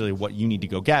 not necessarily what you need to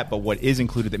go get, but what is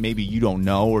included that maybe you don't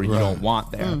know or you don't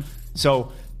want there.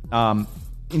 So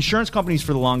insurance companies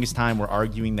for the longest time were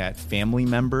arguing that family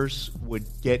members would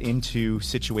get into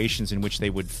situations in which they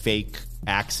would fake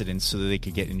accidents so that they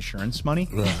could get insurance money.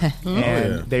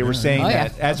 And they were saying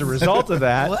that as a result of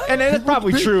that, and it's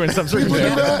probably true in some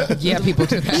circumstances. Yeah, people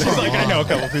do that. She's like, I know a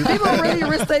couple people. People really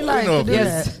risk their life to do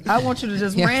that. I want you to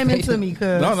just ram into me.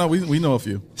 No, we know a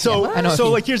few. So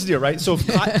like, here's the deal, right? So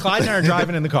Clyde and I are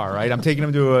driving in the car, right? I'm taking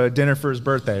him to a dinner for his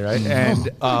birthday, right? And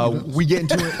we get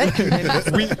into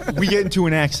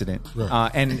an accident,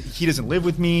 and he doesn't live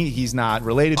with me. He's not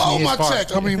related to me.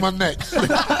 My neck.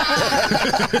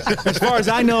 As far as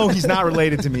I know, he's not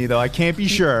related to me, though. I can't be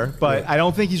sure, but I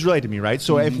don't think he's related to me, right?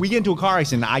 So if we get into a car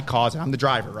accident, I cause it. I'm the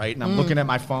driver, right? And I'm looking at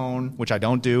my phone, which I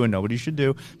don't do and nobody should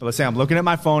do. But let's say I'm looking at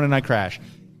my phone and I crash.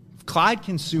 Clyde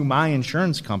can sue my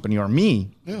insurance company or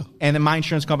me, and then my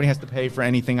insurance company has to pay for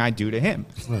anything I do to him.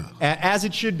 As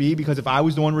it should be, because if I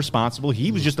was the one responsible,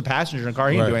 he was just the passenger in the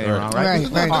car. He didn't do anything wrong, right? It's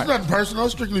nothing personal.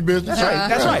 It's strictly business.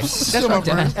 That's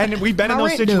right. And we've been in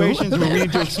those situations where we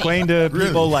need to explain to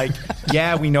people like,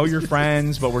 yeah, we know you're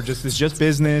friends, but it's just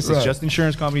business. It's just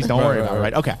insurance companies. Don't worry about it,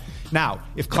 right? Okay. Now,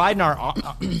 if Clyde and I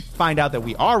find out that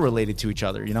we are related to each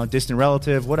other, distant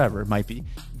relative, whatever it might be,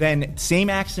 then same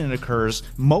accident occurs.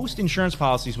 Most insurance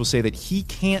policies will say that he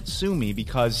can't sue me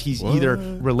because he's either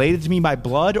related to me by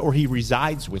blood or he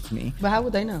resides with me. But how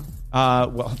would they know?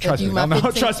 Well, trust me, they'll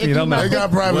know. They got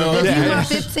private. If you're my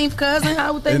 15th cousin,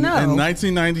 how would they know? In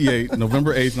 1998,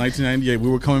 November 8th, 1998, we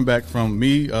were coming back from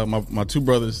me, my two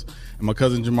brothers, and my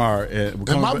cousin Jamar,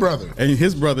 and my brother and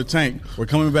his brother Tank. We're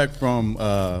coming back from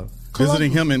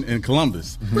visiting him in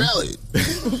Columbus. Really?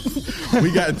 We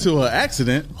got into an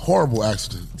accident. Horrible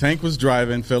accident. Tank was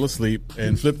driving, fell asleep,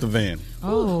 and flipped the van.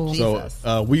 Oh,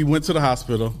 so we went to the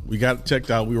hospital. We got checked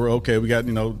out. We were okay. We got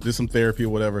did some therapy or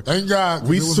whatever. Thank God.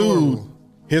 We sued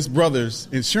his brother's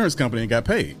insurance company and got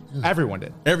paid. Everyone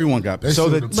did. Everyone got paid.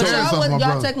 But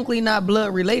y'all technically not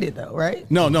blood related though, right?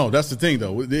 No, that's the thing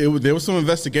though. There was some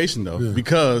investigation though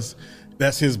because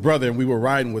that's his brother, and we were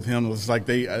riding with him. It's like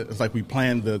we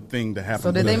planned the thing to happen.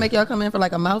 So did they make y'all come in for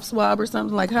like a mouth swab or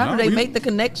something? Like how do they make the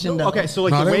connection though? Okay, so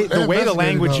like the way the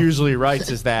language usually writes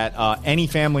is that any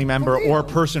family member or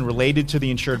person related to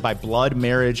the insured by blood,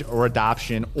 marriage, or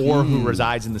adoption, or who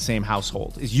resides in the same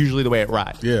household is usually the way it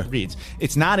reads.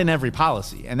 It's not in every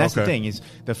policy, and that's the thing is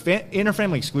the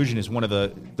interfamily exclusion is one of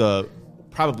the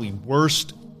probably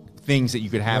worst things that you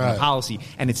could have in a policy,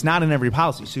 and it's not in every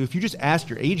policy. So if you just ask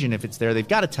your agent if it's there, they've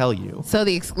got to tell you. So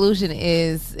the exclusion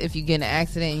is if you get in an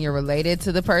accident and you're related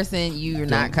to the person, you're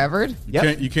not covered?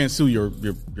 You can't sue your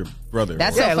brother.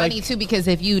 That's so funny too, because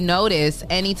if you notice,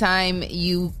 anytime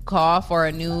you call for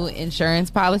a new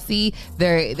insurance policy,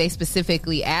 they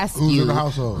specifically ask you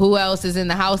who else is in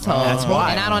the household. That's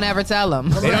why. And I don't ever tell them.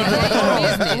 They don't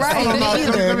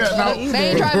They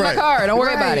ain't driving my car. Don't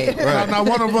worry about it. Now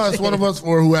one of us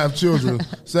who have children,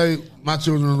 say my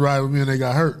children ride with me and they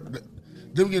got hurt.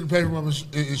 Them getting paid for my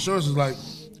insurance is like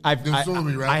suing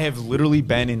me, right? I have literally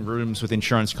been in rooms with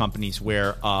insurance companies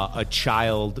where a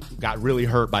child got really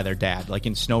hurt by their dad, like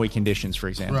in snowy conditions, for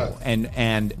example.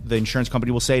 And the insurance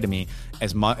company will say to me,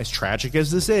 as tragic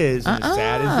as this is, and as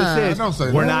sad as this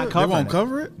is, we're not covering They won't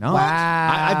cover it? No.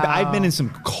 Wow. I've been in some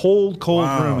cold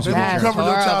rooms. They won't cover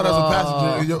your child as a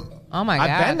passenger. Oh my God,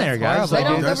 I've been there, guys. They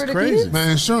don't That's cover the crazy. kids. Man,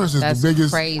 insurance is That's the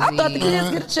biggest. crazy. I thought the kids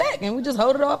get a check and we just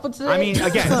hold it off for today. I mean,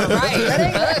 again,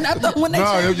 I thought when they No,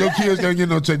 check- your kids can't get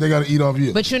no check. They got to eat off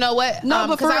you. But you know what? No,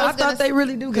 but 'cause for real, I was gonna thought they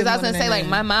really do Because get I was one gonna in say, their like,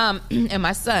 my mom and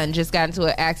my son just got into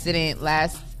an accident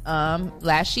last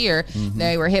year.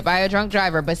 They were hit by a drunk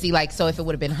driver. But see, like, so if it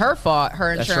would have been her fault,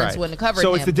 her That's insurance right. wouldn't have covered So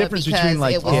him. it's the But difference because between,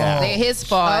 like, it was yeah. his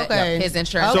fault. Okay. His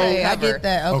insurance. Okay, would I cover. get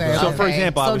that. Okay. So, for okay.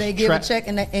 example, I so was they give a check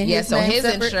and Yeah, so name his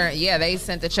separate? insurance, they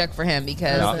sent a check for him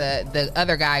because the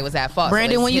other guy was at fault. So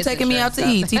Brandon, it's when you his taking me out to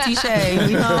insurance eat? TT Shay,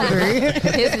 we hungry.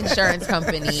 His insurance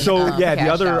company. So yeah, the cashed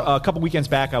other out. couple weekends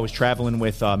back, I was traveling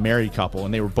with a married couple,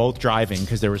 and they were both driving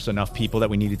because there was enough people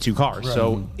that we needed 2 cars.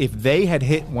 So if they had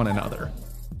hit one another,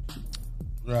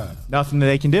 nothing that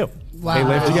they can do. Wow. They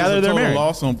live together. They're Total married.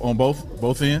 loss on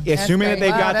both ends. Assuming that crazy. they've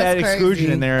got Wow, that that's exclusion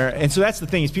crazy. in there, and so that's the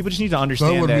thing is people just need to So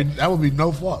understand that would be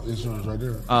no fault insurance right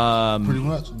there. Pretty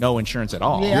much. no insurance at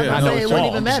all. Yeah, I was Not gonna no say, it fault, wouldn't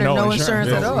even just matter. No insurance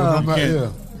at all. Yeah.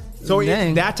 So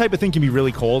Dang. that type of thing can be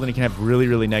really cold, and it can have really,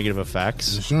 really negative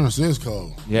effects. Insurance is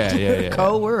cold. Yeah.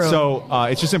 Cold world. So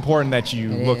it's just important that you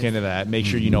look into that. Make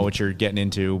sure you know what you're getting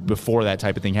into before that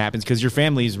type of thing happens, because your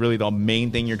family is really the main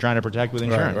thing you're trying to protect with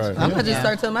insurance. Right. I'm gonna just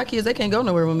start telling my kids they can't go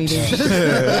nowhere with me. Then.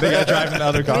 They got to drive in the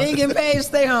other We car. ain't getting paid.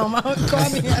 Stay home. Call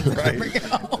me after I bring it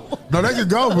home. No, they can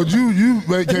go, but you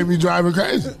can't be driving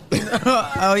crazy.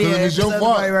 Oh yeah, It's your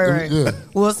fault. Right. Yeah.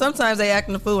 Well, sometimes they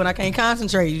acting a fool and I can't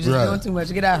concentrate. You just Right. doing too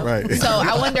much. Get out. Right. So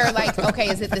I wonder, like, okay,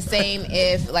 is it the same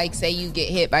if, like, say you get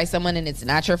hit by someone and it's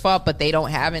not your fault, but they don't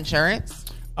have insurance?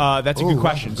 That's a good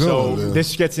question. good So one, yeah.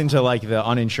 this gets into like the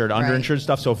uninsured, underinsured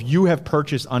stuff. So if you have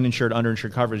purchased uninsured,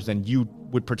 underinsured coverage, then you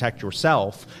would protect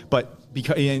yourself, but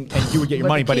because and you would get your But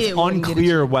money. the But it's kid wouldn't get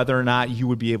unclear whether or not you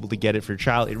would be able to get it for your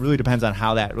child. It really depends on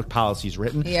how that policy is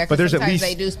written. Yeah, but there's at sometimes least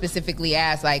they do specifically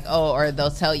ask, like, or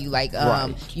they'll tell you, like,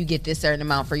 Right. you get this certain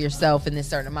amount for yourself and this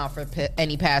certain amount for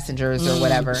any passengers or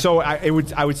whatever. So I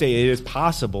would say it is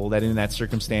possible that in that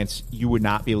circumstance you would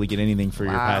not be able to get anything for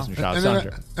your Wow. passenger child.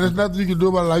 And there's nothing you can do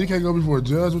about it. Like you can't go before a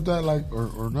judge with that, like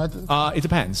or nothing. It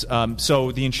depends. So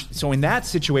in that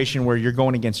situation where you're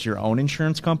going against your own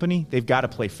insurance company, they've got to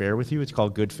play fair with you. It's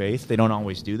called good faith. They don't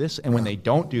always do this, and when they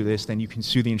don't do this, then you can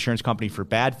sue the insurance company for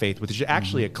bad faith, which is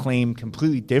actually a claim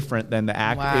completely different than the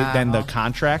than the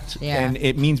contract. Yeah. And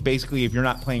it means basically if you're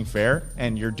not playing fair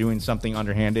and you're doing something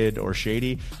underhanded or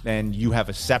shady, then you have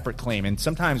a separate claim. And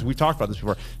sometimes we've talked about this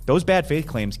before. Those bad faith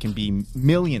claims can be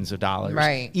millions of dollars,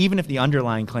 Right. even if the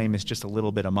underlying claim is just a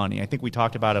little bit of money. I think we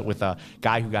talked about it with a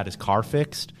guy who got his car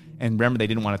fixed. And remember, they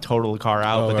didn't want to total the car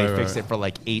out, but they fixed it for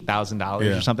like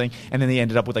 $8,000 or something. And then they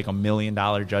ended up with like $1 million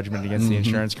judgment against the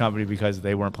insurance company because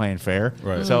they weren't playing fair.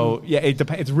 Right. So yeah, it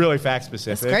depends. It's really fact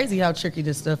specific. It's crazy how tricky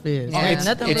this stuff is. Yeah. It's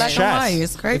nothing It's black chess. and white.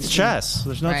 It's crazy. It's chess.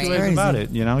 There's no Right. two ways Crazy. about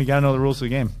it. You know, you got to know the rules of the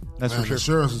game. That's Man, for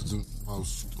sure. insurance is the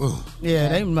most. Yeah,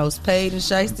 they most paid and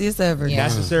shiestiest ever. Yeah.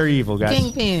 Necessary evil, guys.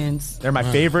 Kingpins. They're my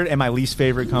favorite and my least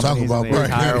favorite companies about in the right.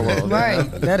 entire world.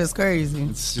 Right. That is crazy.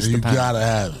 It's just You depends. gotta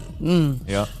have it.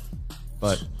 Yeah.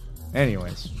 But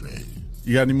anyways.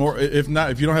 You got any more? If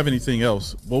not, if you don't have anything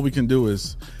else, what we can do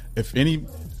is, if any,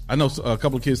 I know a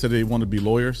couple of kids said they want to be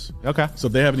lawyers. Okay. So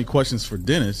if they have any questions for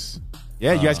Dennis,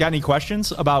 Yeah, you guys got any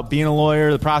questions about being a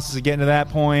lawyer, the process of getting to that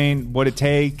point, what it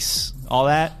takes, all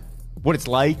that, what it's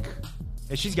like?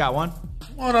 Yeah, she's got one.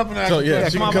 Come on up and ask. so a yeah,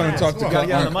 question. she come can on, come and talk to come on,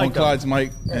 get on the on mic, Clyde's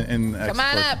mic and ask Come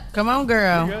on questions. up. Come on,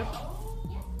 girl.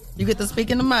 You get to speak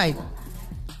in the mic.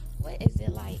 What is it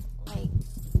like?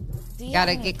 Do you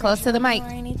Gotta have any get close to the pressure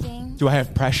mic. Or anything? Do I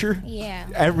have pressure? Yeah.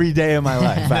 Every day of my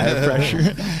life, I have pressure.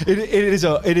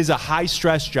 It is a high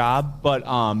stress job, but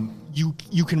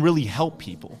you can really help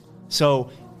people. So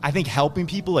I think helping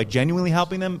people, like genuinely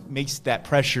helping them, makes that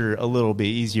pressure a little bit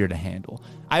easier to handle.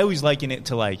 I always liken it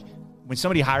to like when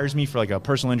somebody hires me for like a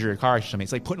personal injury or car accident, something,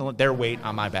 it's like putting their weight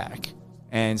on my back.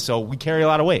 And so we carry a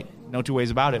lot of weight. No two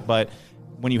ways about it. But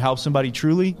when you help somebody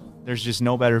truly, there's just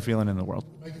no better feeling in the world.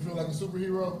 Make you feel like a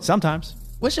superhero. Sometimes.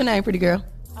 What's your name, pretty girl?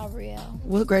 Ariel.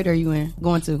 What grade are you in?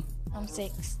 Going to? I'm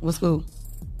 6. What school?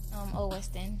 Old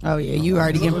Weston. Oh, yeah. You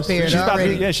already getting prepared She's about to,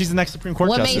 already. yeah, she's the next Supreme Court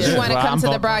What justice. made you want to Well, come I'm to the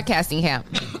voting. broadcasting camp?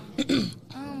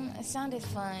 It sounded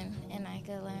fun, and I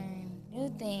could learn new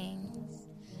things.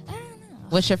 I don't know.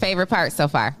 What's your favorite part so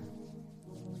far?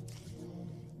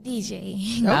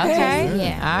 DJ. Okay.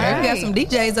 Yeah. All We got right. some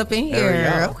DJs up in There we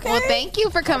here. go. Okay. Well, thank you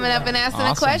for coming up and asking a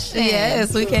Awesome. question.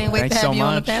 Yes, we can't wait Thanks to have so you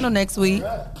on the much. panel next week.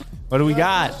 What do we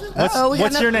got? What's, Uh-oh, we got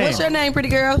what's your name? What's your name, pretty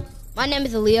girl? My name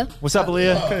is Aaliyah. What's up,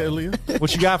 Aaliyah? Okay, Aaliyah.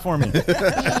 What you got for me?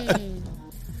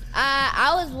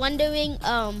 I was wondering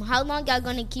how long y'all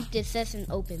gonna keep this session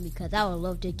open because I would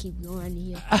love to keep going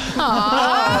here.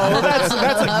 Oh, that's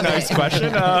a nice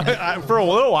question. For a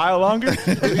little while longer,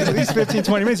 at least 15,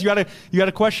 20 minutes. You got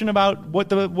a question about what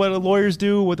the lawyers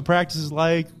do, what the practice is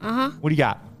like? What do you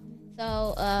got?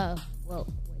 So,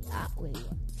 wait.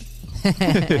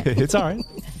 It's all right.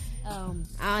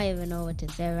 I don't even know what to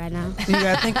say right now. You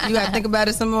gotta think about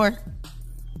it some more.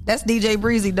 That's DJ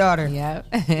Breezy daughter. Yeah.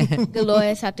 The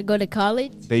lawyers have to go to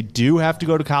college? They do have to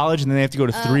go to college, and then they have to go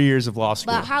to 3 years of law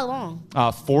school. But how long?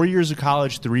 4 years of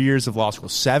college, 3 years of law school,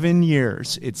 7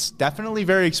 years. It's definitely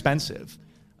very expensive,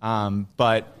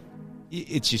 but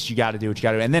it's just you got to do what you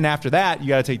got to do. And then after that, you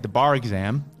got to take the bar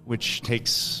exam, which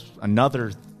takes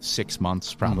another 6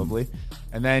 months probably.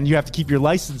 And then you have to keep your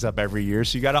license up every year.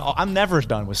 So you got to. I'm never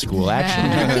done with school. Actually,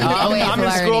 I'm in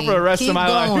school for the rest of my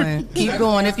life. Keep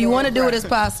going. If you want to do it, it's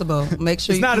possible. Make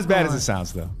sure it's not as bad as it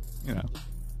sounds, though. You know,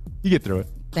 you get through it.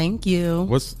 Thank you.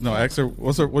 What's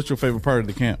your favorite part of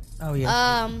the camp? Oh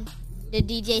yeah. The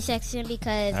DJ section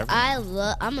because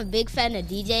I'm a big fan of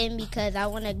DJing because I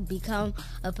want to become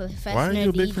a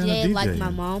professional DJ like my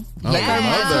mom. Who's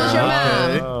your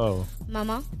mom? Oh. My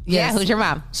mom? Yeah, who's your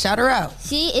mom? Shout her out.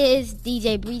 She is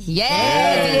DJ Breezy.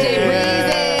 Yeah, DJ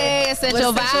Breezy.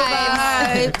 Essential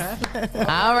vibes.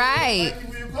 All right.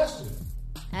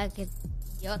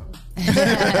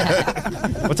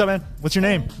 What's up, man? What's your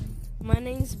name? My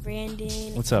name's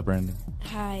Brandon. What's up, Brandon?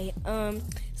 Hi.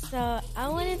 So I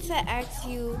wanted to ask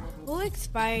you, who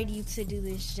inspired you to do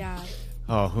this job?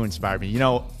 Oh, who inspired me? You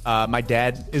know, my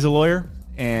dad is a lawyer,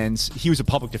 and he was a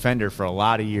public defender for a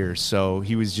lot of years. So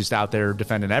he was just out there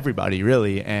defending everybody,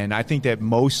 really. And I think that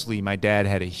mostly my dad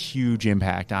had a huge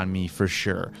impact on me for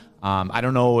sure. I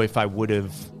don't know if I would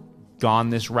have gone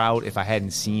this route if I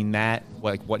hadn't seen that,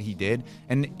 like what he did.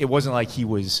 And it wasn't like he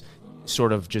was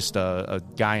sort of just a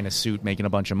guy in a suit making a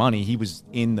bunch of money. He was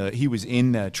in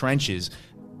the trenches,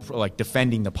 like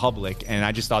defending the public, and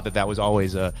I just thought that was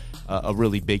always a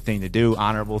really big thing to do,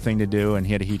 honorable thing to do, and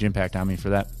he had a huge impact on me for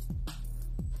that.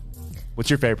 What's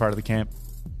your favorite part of the camp?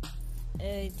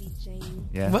 DJing.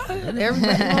 Yeah. What?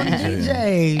 Everybody on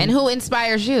DJ. And who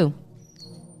inspires you?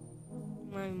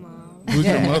 My mom. Who's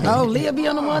your mother? Oh, Leah be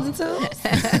on the ones and twos?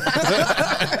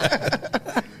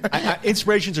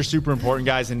 Inspirations are super important,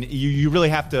 guys, and you really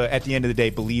have to, at the end of the day,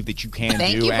 believe that you can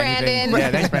Thank do you, anything. Brandon. Yeah,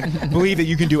 thanks, Brandon. Believe that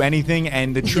you can do anything,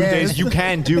 and the truth is you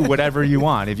can do whatever you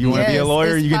want. If you want to be a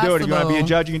lawyer, you can do it. If you want to be a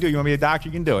judge, you can do it. You want to be a doctor,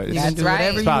 you can do it. You can do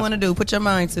whatever you want to do. Put your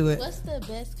mind to it. What's the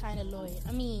best kind of lawyer?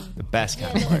 I mean, The best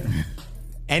kind of lawyer.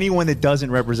 Anyone that doesn't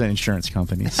represent insurance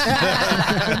companies.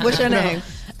 What's your name?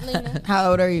 Lena. How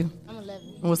old are you? I'm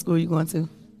 11. What school are you going to?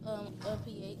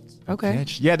 LPH. Okay.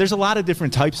 Yeah, there's a lot of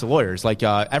different types of lawyers. Like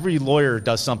every lawyer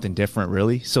does something different,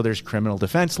 really. So there's criminal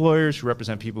defense lawyers who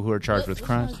represent people who are charged with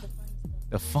crimes.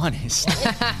 The funnest.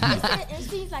 It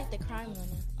seems like the crime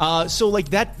one. So like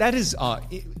that is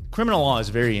criminal law is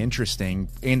very interesting,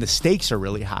 and the stakes are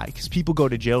really high because people go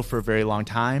to jail for a very long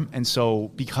time, and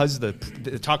so because the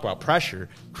talk about pressure,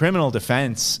 criminal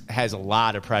defense has a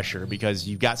lot of pressure because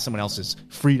you've got someone else's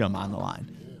freedom on the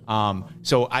line.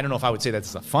 So I don't know if I would say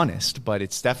that's the funnest, but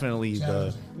it's definitely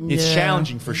it's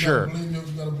challenging for sure. You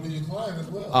gotta believe your client as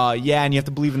well. Yeah, and you have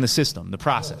to believe in the system, the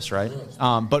process, right?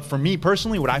 But for me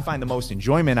personally, what I find the most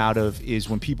enjoyment out of is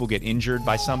when people get injured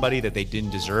by somebody that they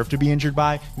didn't deserve to be injured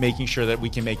by, making sure that we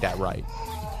can make that right.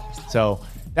 So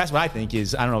that's what I think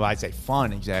is, I don't know if I'd say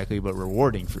fun exactly, but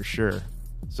rewarding for sure.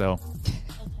 So.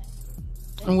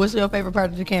 And what's your favorite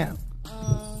part of the camp?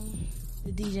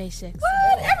 The DJ section.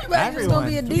 What? Everybody's going to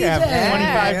be a DJ.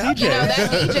 Yeah, 25 DJs. You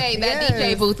know, that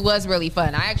DJ booth was really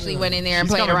fun. I actually went in there and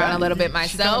played around a little bit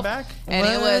myself, and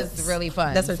it was really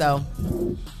fun. That's so.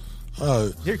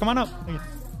 Here, come on up.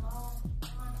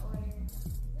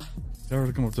 Tell her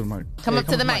to come up to the mic. Come up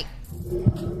to the mic.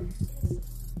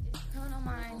 Criminal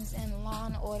Minds and Law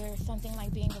and Order, something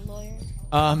like being a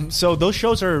lawyer. So those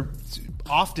shows are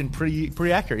often pretty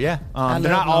accurate, yeah. They're not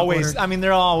Law and always. Order. I mean,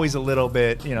 they're always a little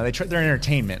bit. You know, they're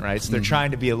entertainment, right? So they're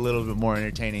trying to be a little bit more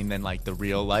entertaining than like the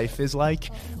real life is like.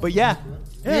 But yeah,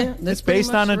 it's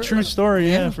based on a true story.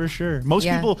 Yeah, for sure. Most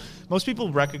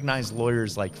people recognize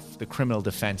lawyers like the criminal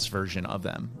defense version of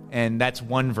them, and that's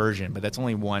one version, but that's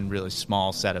only one really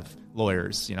small set of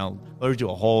lawyers. You know, lawyers do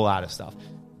a whole lot of stuff.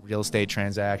 Real estate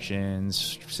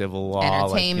transactions, civil law,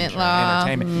 entertainment law.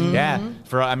 Entertainment. Yeah.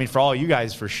 For all you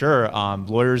guys, for sure.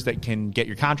 Lawyers that can get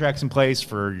your contracts in place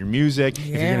for your music. If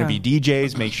you're going to be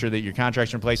DJs, make sure that your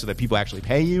contracts are in place so that people actually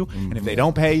pay you. And if they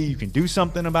don't pay you, you can do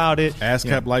something about it.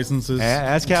 ASCAP licenses.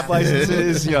 ASCAP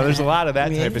licenses. You know, there's a lot of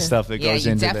that type of stuff that goes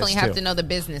into this. You definitely have to know the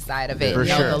business side of it. For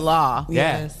know sure. the law.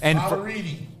 Yeah. Yes. And A lot of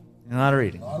reading. A lot of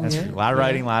reading. That's true. A lot of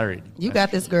writing, a lot of reading. You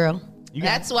got this, girl.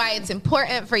 That's why it's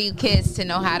important for you kids to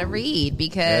know how to read,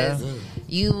 because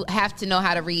you have to know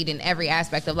how to read in every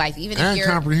aspect of life. Even if you're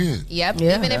comprehend. Yep.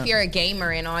 Yeah. Even if you're a gamer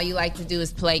and all you like to do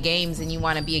is play games and you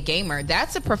want to be a gamer,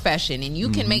 that's a profession and you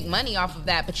can make money off of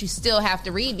that, but you still have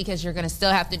to read because you're going to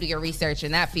still have to do your research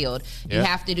in that field. You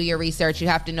have to do your research, you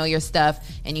have to know your stuff,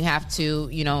 and you have to,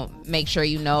 make sure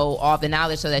you know all the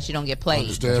knowledge so that you don't get played.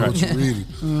 Understand what you're reading.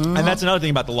 And that's another thing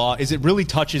about the law is it really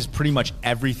touches pretty much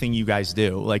everything you guys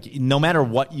do. Like, no matter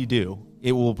what you do,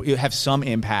 it will have some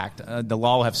impact. The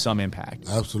law will have some impact.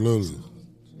 Absolutely.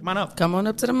 Come on up. Come on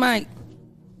up to the mic.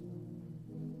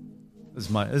 This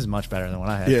is much better than what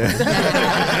I had. Yeah.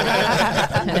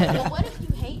 But what if you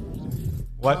hate reading?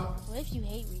 What? What if you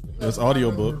hate reading? It's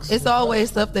audiobooks. It's always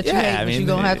stuff that you Yeah, hate, I but mean, you're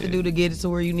going to have to do to get it to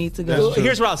where you need to go.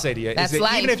 Here's what I'll say to you. That's is that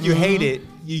life. even if you hate it,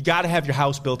 you got to have your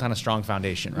house built on a strong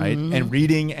foundation, right? And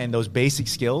reading and those basic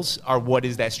skills are what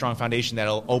is that strong foundation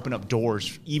that'll open up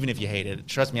doors even if you hate it.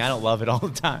 Trust me, I don't love it all the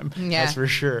time. Yeah. That's for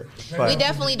sure. We But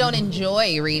definitely don't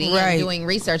enjoy reading Right. and doing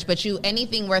research, but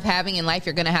anything worth having in life,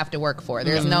 you're going to have to work for.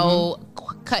 There's no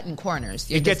cutting corners.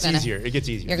 You're it gets just gonna- easier. It gets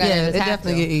easier. You're gonna Yeah, just it have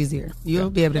definitely to. get easier. You'll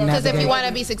be able to Because navigate. if you want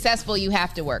to be successful, you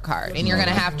have to work hard, and you're going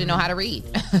to have to know how to read.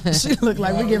 She look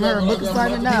like we give her a book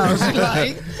assignment now. She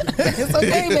like, it's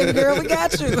okay, baby girl, we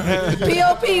got you.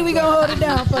 POP, we gonna hold it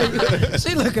down for you.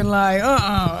 She looking like,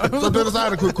 So Dennis, I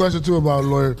had a quick question too about a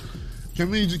lawyer.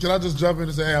 Can I just jump in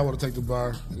and say, hey, I want to take the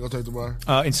bar? You gonna take the bar?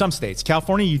 In some states,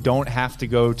 California, you don't have to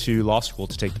go to law school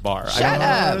to take the bar. Shut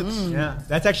up. Yeah,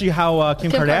 that's actually how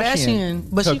Kim Kardashian.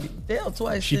 but took- she failed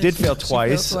twice. She did fail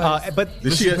twice, twice. but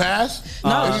Did she pass?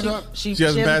 No, she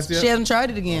hasn't passed yet. She hasn't tried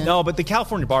it again. No, but the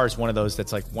California bar is one of those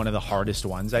that's like one of the hardest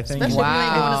ones, I think. Especially if you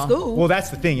ain't going to school. Well, that's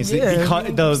the thing is Yeah.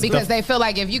 because They feel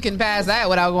like if you can pass that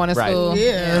without going to Right. school.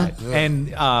 Yeah. And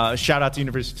shout out to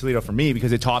University of Toledo for me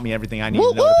because it taught me everything I needed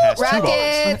to know to pass two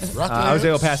Rockets. bars. I was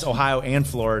able to pass Ohio and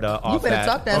Florida You off better that.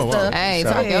 talk that stuff. Hey,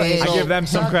 So talk your I shit. give them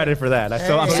some credit for that.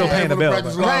 I'm still paying the bill.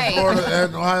 Practice but- law in Right. Florida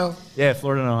and Ohio. Yeah,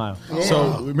 Florida and Ohio.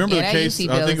 So remember Yeah, the that case? UC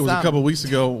I bill think it was is a couple of weeks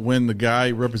ago when the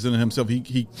guy represented himself.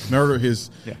 He murdered his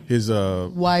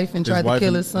Wife and tried to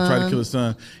kill his son. Tried to kill his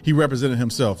son. He represented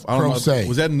himself. I don't Pro know. se.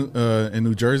 Was that in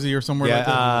New Jersey or somewhere like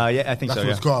that? Yeah, I think That's so. what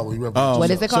it's Yeah. called. When you represent What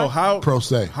is it So called? how Pro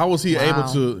se. How was he able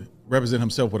Wow. to represent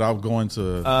himself without going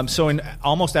to? So in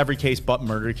almost every case but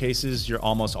murder cases, you're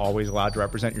almost always allowed to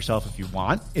represent yourself if you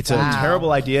want. It's a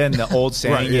terrible idea, and the old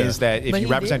saying Right, yeah. is that if But you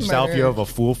he represent did yourself, murder. you have a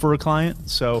fool for a client.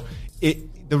 So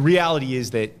the reality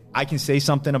is that I can say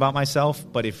something about myself,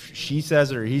 but if she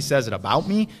says it or he says it about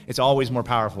me, it's always more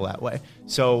powerful that way.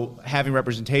 So having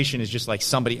representation is just like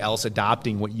somebody else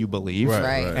adopting what you believe,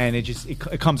 Right. and it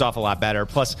comes off a lot better.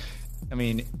 Plus, I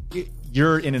mean,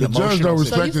 you're in an The judge emotional don't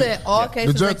So you respect said all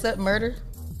cases The judge- except murder?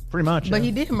 pretty much. But yeah.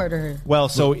 he did murder her. Well,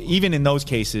 so even in those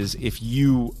cases, if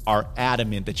you are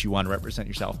adamant that you want to represent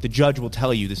yourself, the judge will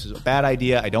tell you this is a bad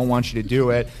idea. I don't want you to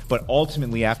do it. But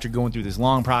ultimately, after going through this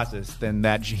long process, then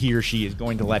that he or she is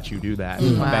going to let you do that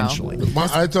eventually.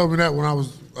 I told me that when I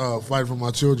was fighting for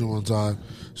my children one time.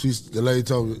 The lady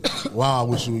told me, wow, I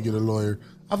wish you would get a lawyer.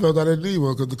 I felt I didn't need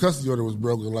one because the custody order was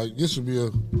broken. Like, this should be a...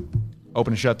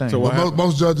 Open and shut thing. So But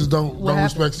most judges don't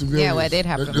respect civilians. Yeah, what did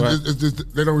happen? It's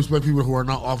just, they don't respect people who are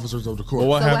not officers of the court. Well,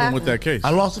 what So what happened with that case? I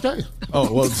lost the case. Oh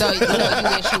well. So you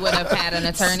wish you would have had an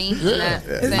attorney? Yeah.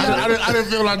 I didn't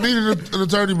feel I needed an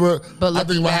attorney, but I think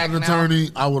looking if I had an back now- attorney,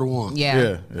 I would have won.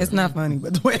 Yeah. It's not funny,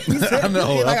 but the way he said I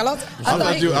know. it, like, I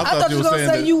thought you were going to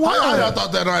say you won. I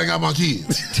thought that I ain't got my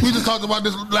kids. We just talked about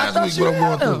this last week, what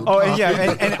I'm going through. Oh, and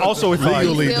yeah, and also if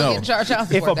Legally, Still no. get charged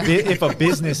child if support. if a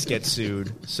business gets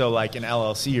sued, so like an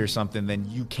LLC or something, then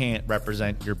you can't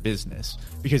represent your business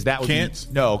because that would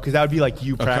because that would be like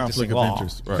you practicing conflict of law.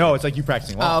 interest, right. No, it's like you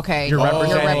practicing law. Oh, okay. You're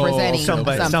representing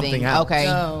something. something else. Okay.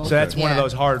 Oh. So that's one of Yeah.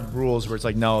 those hard rules where it's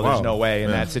like, no, there's Wow. no way in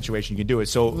Yeah. that situation you can do it.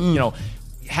 So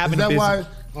having Is that business. why?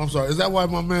 I'm sorry. Is that why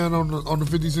my man on the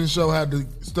 50 Cent show had to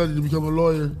study to become a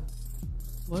lawyer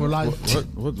for life?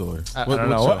 What lawyer? I What don't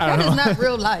know. show? I don't That know. is not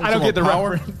real life. I don't get the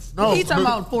Power? reference. No, He's talking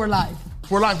about for life.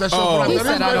 for life. That show. Oh. For life. He That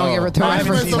said is I don't based- get returned. I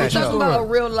haven't That's seen based on that a true show. Talking about story.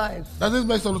 real life. That is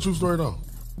based on a true story, though.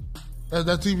 That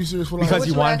TV series for life. Because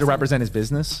he you wanted to asking? represent his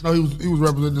business. No, he was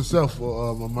representing himself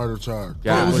for a murder charge.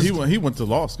 Yeah. Well, he went to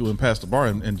law school and passed the bar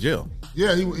in jail.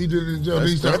 Yeah, he did it in jail. Then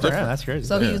he started- Yeah, that's crazy.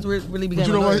 So he was really But became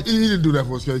you know a lawyer. what? He didn't do that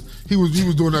for his case. He was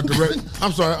doing that direct.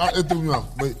 I'm sorry, it threw me off.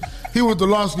 But he went to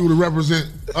law school to represent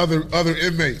other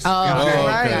inmates. Oh, in jail.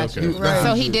 right. Okay. That's So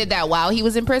what he did that while he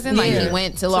was in prison? Like Yeah. he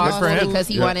went to law good for school him. because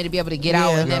he Yeah. wanted to be able to get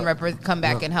out Yeah. and then come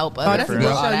back and help Oh, others. that's a good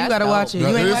show. You got to watch it. Yeah,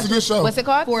 You ain't it's watched a good it? show. What's it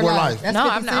called? For Life. That's No,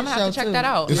 50 I'm gonna have to Cent show, check too. that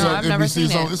out. It's No, on I've never NBC.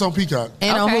 seen it. It's on Peacock.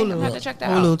 And on Okay, Hulu. I'm gonna have to check that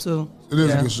out. Hulu too. It is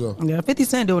yeah. a good show. Yeah, 50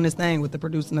 Cent doing his thing with the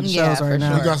producing of the Yeah, shows for right now.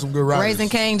 sure. He got some good writers. Raising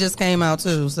Cane just came out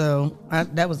too, so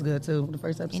that was good too. The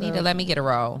first episode. You need to let me get a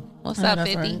roll. What's Oh, up,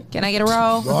 that's 50? right. Can I get a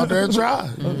roll? Go out there and try.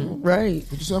 Right.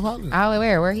 Put yourself out there. Oh,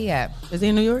 where he at? Is he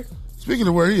in New York? Speaking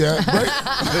of where he at,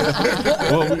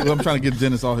 Well, I'm trying to get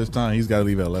Dennis all his time. He's got to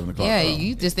leave at 11 o'clock. Yeah,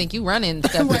 you just think you running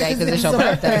stuff today because it's your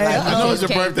birthday. Like, I know it's your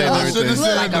birthday and everything. You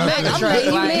look like a mega truck.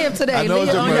 He Like, live today. I know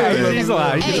it's Leah your on your- birthday. He's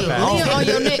alive. He hey, gets a pass. Leah on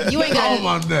your neck. You ain't got on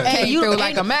my neck. Hey, you through ain't-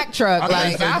 like a Mack truck. I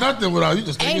Like, can't say nothing without you.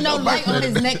 Just Ain't no light on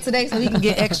his neck today, so he can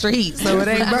get extra heat. So it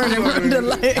ain't burning with the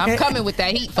light. I'm coming with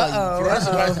that heat for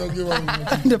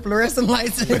you. The fluorescent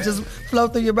lights just flow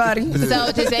through your body.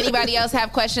 So, does anybody else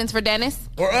have questions for Dennis?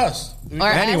 Or us. Or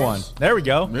Anyone. us? There we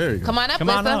go. There you go. Come on up, Come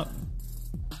on Lisa. up.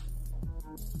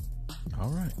 All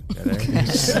right.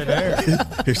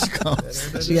 Here she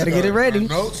comes. She got to get it ready.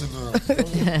 Notes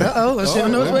and Uh-oh,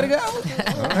 she knows where to go.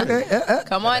 Okay.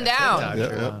 Come on down.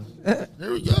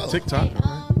 There we go. TikTok.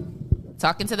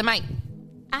 Talking to the mic.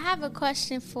 I have a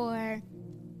question for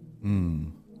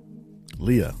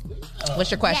Leah.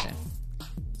 What's your question?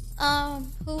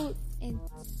 who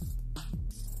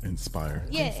Inspire.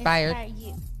 Inspired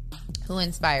you? Who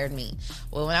inspired me?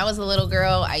 Well, when I was a little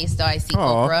girl, I used to always see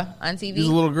Aw. Oprah on TV. She's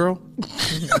a little girl.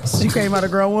 She came out a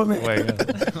grown woman.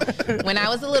 When I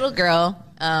was a little girl,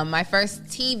 my first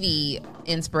TV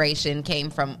inspiration came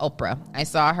from Oprah. I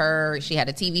saw her. She had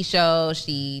a TV show.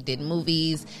 She did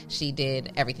movies. She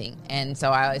did everything. And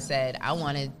so I always said, I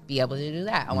want to be able to do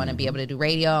that. I want to be able to do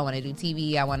radio. I want to do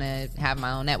TV. I want to have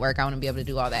my own network. I want to be able to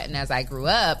do all that. And as I grew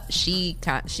up, she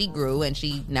grew, and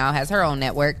she now has her own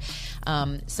network.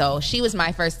 So she was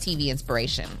my first TV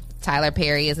inspiration. Tyler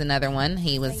Perry is another one.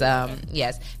 He was,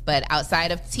 yes. But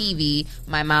outside of TV,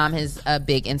 my mom is a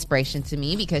big inspiration to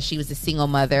me because she was a single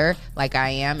mother like I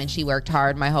am, and she worked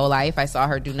hard my whole life. I saw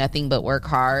her do nothing but work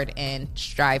hard and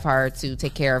strive hard to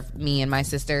take care of me and my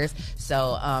sisters.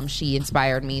 So she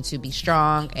inspired me to be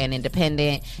strong and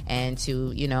independent and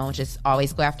to, just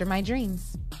always go after my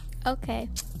dreams. Okay.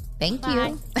 Thank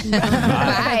Bye. you.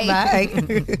 Bye.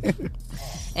 Bye.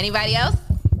 Anybody else?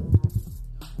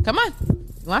 Come on.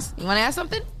 You want to ask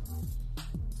something?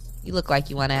 You look like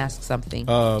you want to ask something.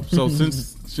 So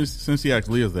since he asked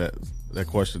Leah that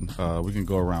question, we can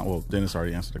go around. Well, Dennis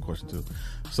already answered that question too.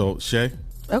 So Shay.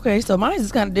 Okay, so mine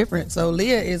is kind of different. So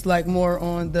Leah is like more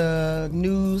on the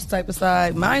news type of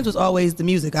side. Mine was always the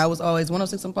music. I was always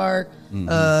 106 in Park,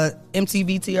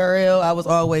 MTV TRL. I was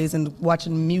always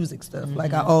watching music stuff.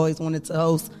 Like I always wanted to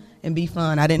host and be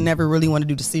fun. I didn't never really want to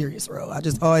do the serious role.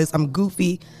 I'm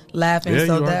goofy, laughing. Yeah,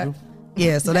 so you are that goofy.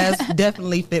 yeah, so that's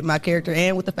definitely fit my character.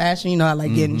 And with the fashion, I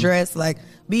like getting dressed. Like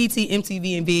BET,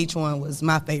 MTV, and VH1 was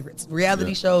my favorites.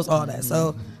 Reality shows, all that.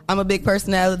 So I'm a big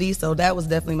personality, so that was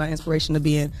definitely my inspiration to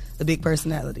being a big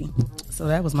personality. So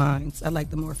that was mine. I like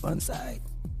the more fun side.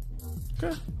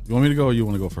 Okay. You want me to go or you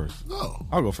want to go first? No.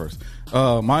 I'll go first.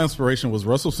 My inspiration was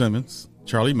Russell Simmons,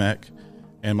 Charlie Mack,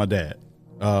 and my dad.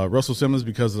 Russell Simmons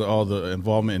because of all the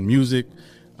involvement in music,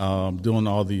 doing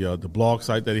all the blog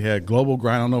site that he had, Global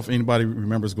Grind. I don't know if anybody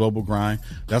remembers Global Grind.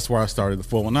 That's where I started the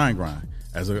 419 Grind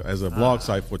as a blog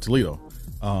site for Toledo.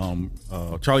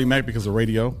 Charlie Mack because of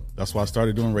radio. That's why I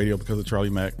started doing radio, because of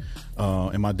Charlie Mack.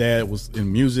 And my dad was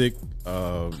in music.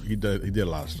 He did a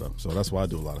lot of stuff. So that's why I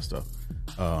do a lot of stuff.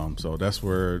 So that's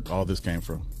where all this came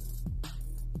from.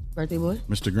 Birthday boy?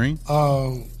 Mr. Green?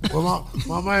 Well,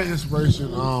 my main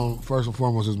inspiration, first and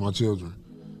foremost, is my children,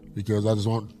 because I just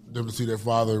want them to see their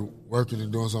father working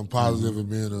and doing something positive and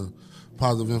being a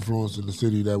positive influence in the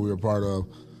city that we're a part of.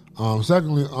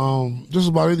 Secondly, just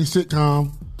about any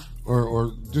sitcom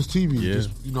or just TV. Yeah. Just,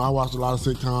 I watched a lot of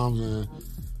sitcoms, and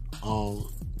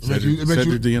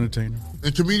Cedric the Entertainer.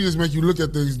 And comedians make you look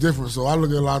at things different. So I look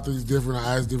at a lot of things different.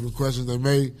 I ask different questions. They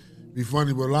may be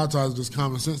funny, but a lot of times it's just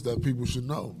common sense that people should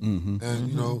know. Mm-hmm.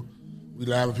 And, we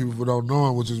laugh at people for don't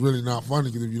knowing, which is really not funny,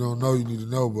 because if you don't know, you need to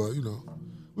know. But,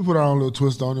 we put our own little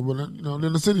twist on it. But,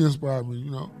 then the city inspired me,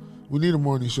 We need a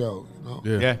morning show,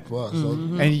 Yeah. for us.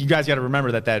 And you guys got to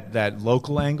remember that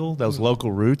local angle, those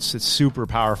local roots, it's super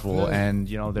powerful, and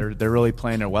they're really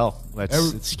playing it well.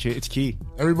 It's key.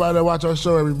 Everybody that watch our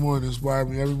show every morning inspired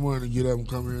me every morning to get up and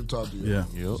come here and talk to you.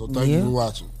 Yeah. So thank you for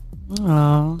watching.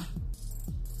 Aww.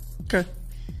 Okay.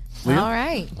 All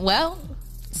right. Well,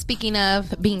 speaking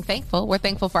of being thankful, we're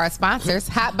thankful for our sponsors: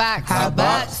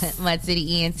 Hotbox, Mud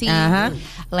City ENT,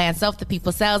 Lance Soap, the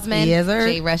People Salesman, Yes, sir.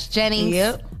 J. Rush Jennings,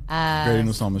 Greater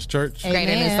New Psalmist Church.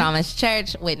 Greater New Psalmist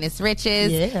Church, Witness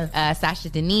Riches, Sasha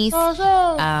Denise,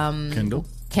 Kendall.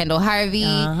 Kendall Harvey,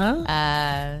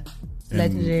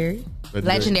 Legendary.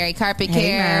 Legendary Carpet Hey,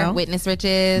 Care, now. Witness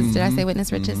Riches. Did I say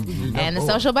Witness Riches? And the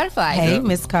Social Butterfly. Hey,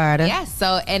 Miss Carter. Yes.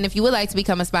 So, and if you would like to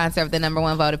become a sponsor of the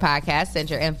 #1 voted podcast, send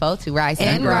your info to Rise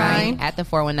and Grind at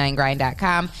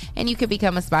the419grind.com, and you could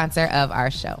become a sponsor of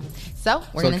our show. So,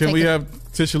 we're going to can take we have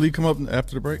Tisha Lee come up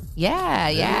after the break?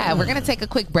 Yeah. We're going to take a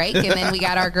quick break, and then we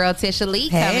got our girl Tisha Lee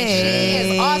coming.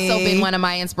 She has also been one of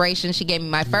my inspirations. She gave me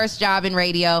my first job in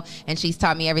radio, and she's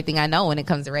taught me everything I know when it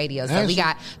comes to radio. So we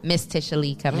got Miss Tisha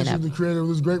Lee coming up. She's the creator of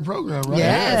this great program, right?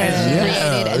 Yes. And she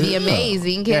created the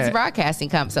amazing Kids Broadcasting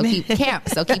Camp. So keep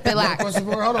it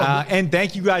locked. And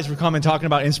thank you guys for coming, talking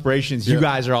about inspirations. You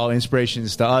guys are all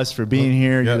inspirations to us for being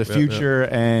here. You're the future.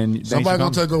 And somebody's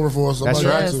going to take over for us. That's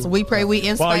right. Yes, we pray we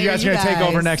inspire Well, you guys are going to take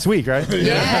over next week, right? Yeah.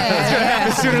 It's going to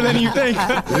happen sooner than you think.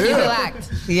 Keep it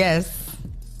locked. Yes.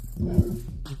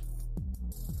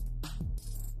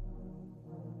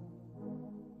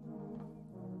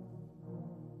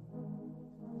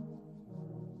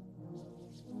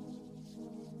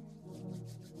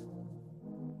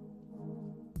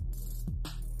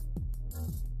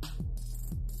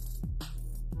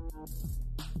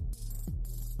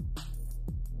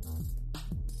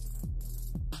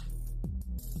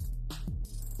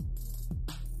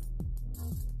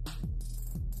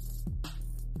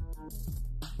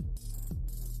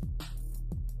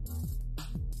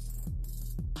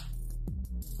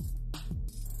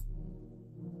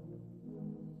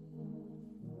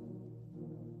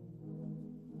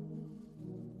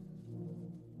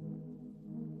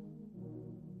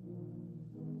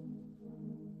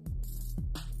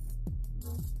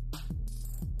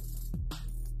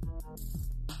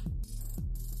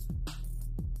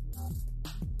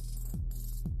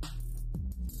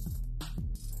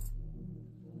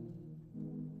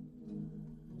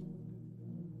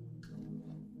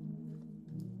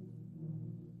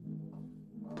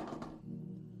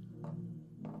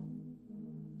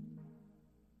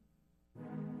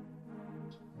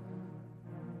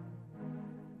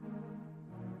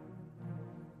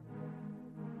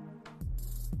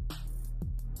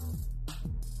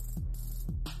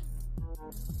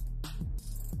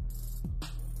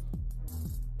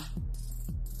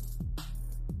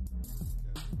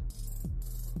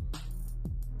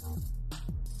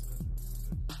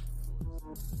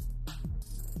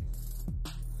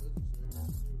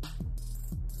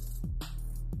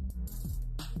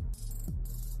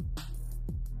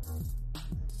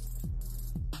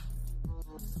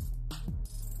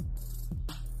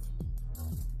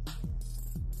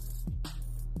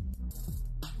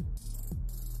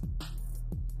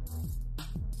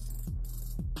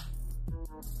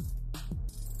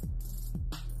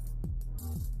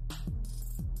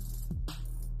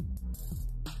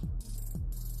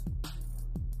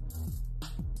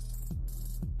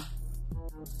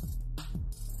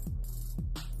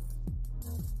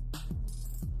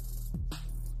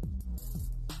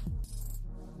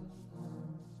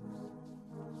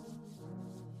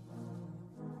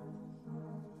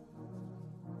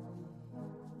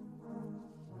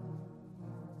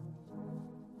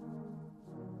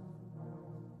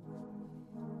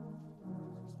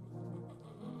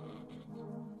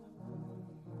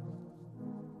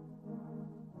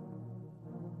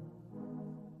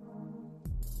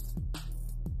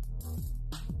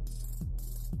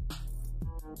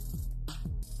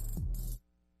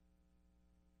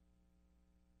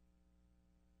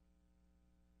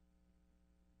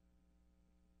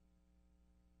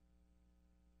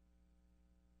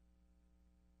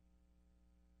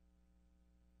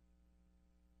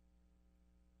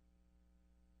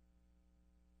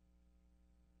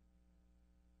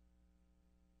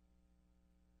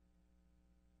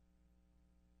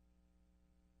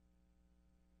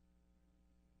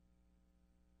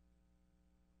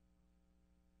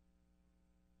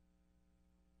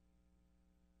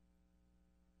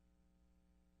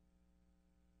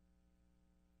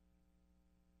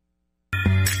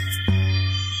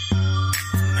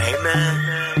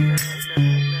 Amen.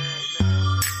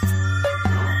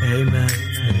 Amen.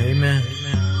 Amen.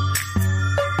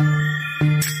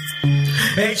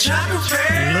 Hey, chocolate.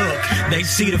 Look, they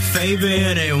see the favor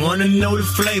and they wanna know the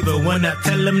flavor. When I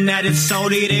tell them that it's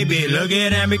salty, they be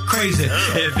looking at me crazy.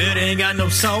 If it ain't got no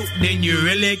salt, then you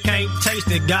really can't taste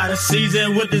it. Gotta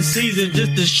season with the season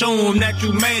just to show them that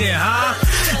you made it, huh?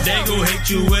 They gon' hate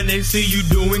you when they see you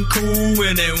doing cool,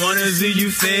 and they wanna see you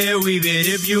fail, even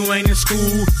if you ain't in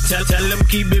school. Tell them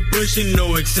keep it pushing,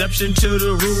 no exception to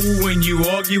the rule. When you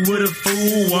argue with a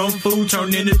fool, one fool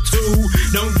turn into two.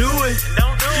 Don't do it.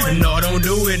 Don't do No, don't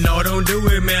do it, no, don't do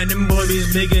it, man. Them boys be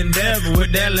speaking deaf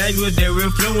with that language, they're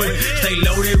fluent. Stay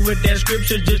loaded with that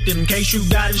scripture just in case you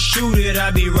gotta shoot it.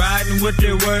 I be riding with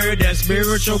the word, that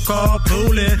spiritual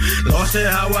carpooling. Lost it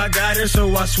how I got it,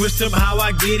 so I switched up how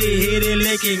I get it. Hit it,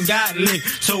 lick, and got licked.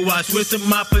 So I switched up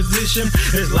my position.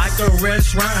 It's like a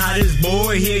restaurant, how this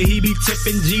boy here, he be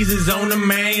tipping Jesus on the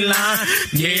main line.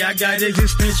 Yeah, I got his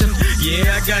extension.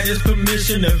 Yeah, I got his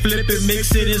permission to flip it,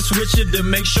 mix it, and switch it to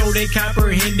make sure they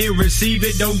comprehend it, receive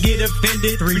it, don't get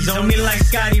offended. Threes on me like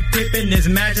Scottie Pippen. It's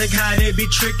magic how they be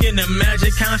tricking. The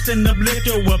magic constant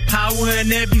uplifter with power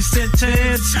in every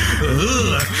sentence.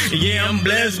 Yeah, I'm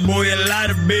blessed, boy, a lot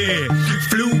of beer.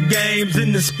 Flu games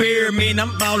in the spirit mean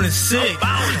I'm falling sick.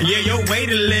 Yeah, your weight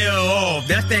a little off.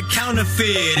 That's that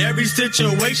counterfeit. Every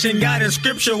situation got a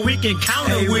scripture we can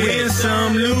counter with. Win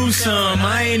some, lose some.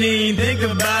 I ain't even think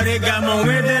about it. Got more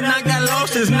win than I got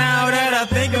losses now that I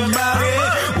think about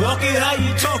it. Walk it how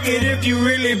you talk it if you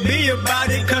really be about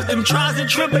it. Cause them trials and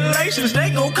tribulations, they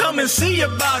gon' come and see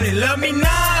about it. Love me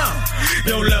now,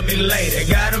 don't love me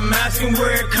later. Got them asking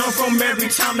where it come from every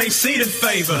time they see the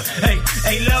favor.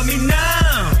 Hey, love me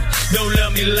now, don't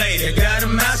love me later. Got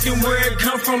them asking where it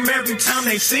come from every time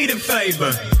they see the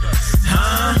favor.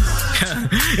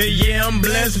 Yeah, I'm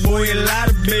blessed, boy, a lot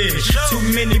of bitch.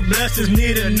 Too many blessings,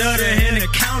 need another hand to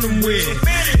count them with.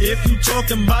 If you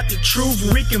talking about the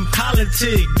truth, we can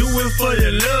politic. Do it for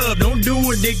the love, don't do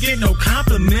it to get no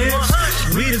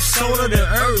compliments. We the soul of the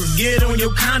earth, get on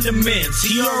your condiments.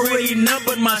 He already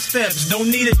numbered my steps, don't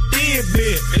need a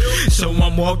bit. So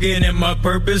I'm walking in my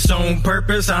purpose, on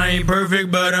purpose. I ain't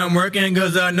perfect, but I'm working,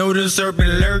 cause I know the serpent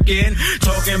lurking.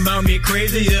 Talking about me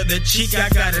crazy, of the cheek, I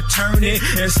gotta turn it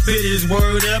and spit his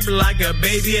word up like a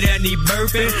baby that need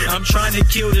birthing. I'm trying to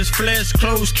kill this flesh,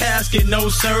 closed casket, no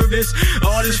service.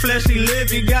 All this fleshly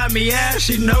living got me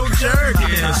ashy, no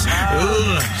jerkins.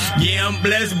 Yeah, I'm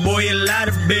blessed, boy, a lot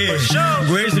of bitch.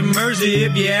 Grace and mercy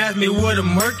if you ask me what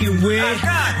I'm working with.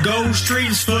 Gold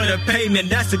streets for the pavement,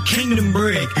 that's a kingdom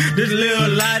brick. This little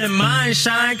light of mine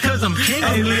shine cause I'm king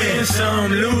of win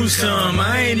some, lose some.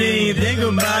 I ain't even think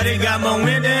about it. Got more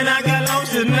win than I got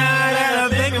losses now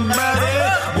that I think about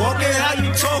it. Walk it how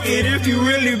you talk it if you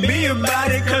really be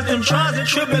about it. Cause them trials and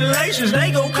tribulations,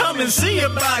 they gon' come and see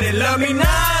about it. Love me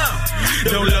now,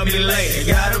 don't love me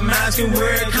later. Got them asking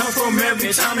where it come from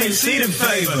every time they see the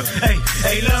favor.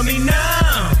 Hey, love me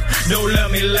now, don't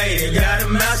love me later. Got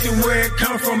them asking where it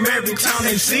come from every time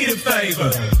they see the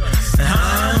favor.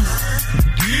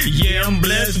 Yeah, I'm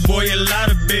blessed, boy, a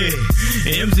lot of big.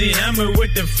 MC Hammer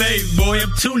with the faith, boy,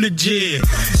 I'm too legit.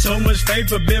 So much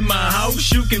faith up in my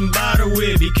house, you can bottle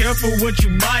with. Be careful what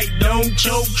you bite, don't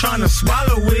choke trying to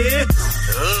swallow it.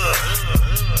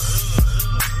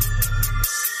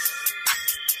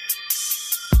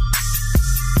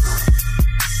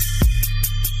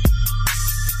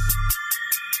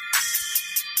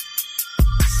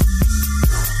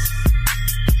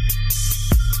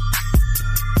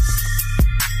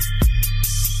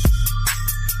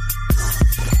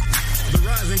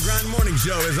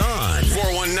 Show is on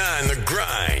 419 The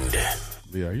Grind.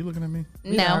 Leah, are you looking at me?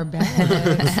 No.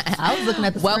 I was looking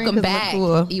at the screen. Welcome back.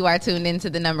 Cool. You are tuned into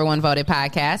the #1 voted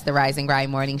podcast, The Rise and Grind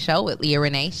Morning Show with Leah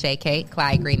Renee, Shay K,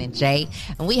 Clyde Green, and Jay.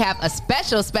 And we have a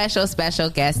special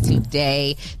guest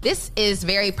today. This is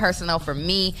very personal for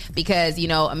me because, you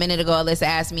know, a minute ago, Alyssa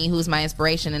asked me who's my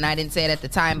inspiration, and I didn't say it at the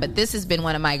time, but this has been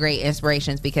one of my great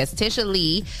inspirations because Tisha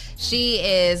Lee,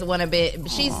 she's one of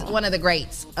the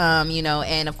greats, you know,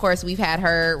 and of course we've had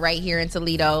her right here in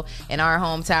Toledo in our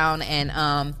hometown,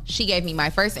 and she gave me my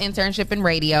first internship in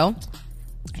radio,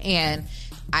 and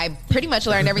I pretty much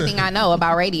learned everything I know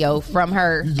about radio from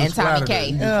her and Tommy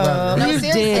K. No,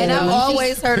 seriously. And I've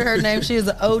always heard her name. She is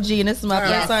an OG, and this is my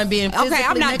first time being physically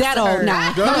I'm not that old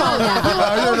now. Come on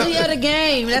now. You're OG of the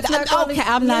game. That's not okay,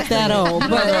 I'm not that old,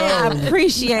 but I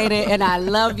appreciate it, and I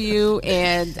love you,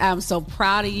 and I'm so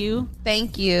proud of you.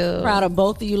 Thank you. Proud of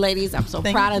both of you ladies. I'm so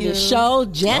proud of the show.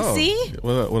 Jesse.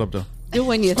 Oh. What up, though?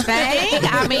 Doing your thing.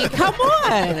 I mean, come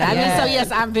on. I mean, so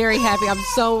yes, I'm very happy. I'm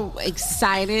so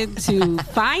excited to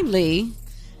finally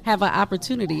have an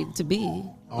opportunity to be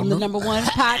on the #1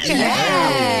 podcast.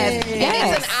 Yes. And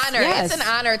it's an honor. Yes. It's an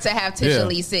honor to have Tisha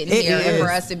Lee sitting here and for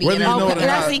us to be in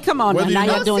a come on now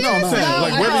you're doing like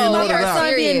whether you know it or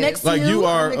not. Like you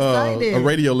are a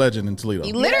radio legend in Toledo.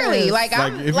 Literally, like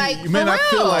I'm like you may not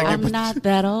feel like I'm not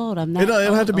that old. I'm not. It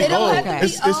don't have to be old.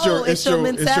 It's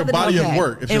your body of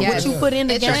work. And what you put in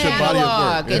the game. It's your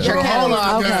catalog. It's your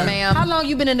catalog, ma'am. How long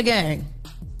you been in the game?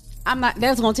 I'm not.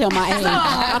 That's gonna tell my age.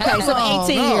 Okay, so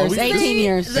 18 years. 18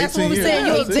 years. That's what we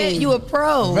said. You a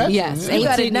pro. Yes, you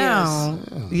got it now.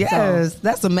 Yes,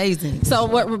 that's amazing. So,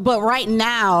 but right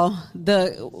now,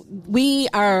 we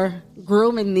are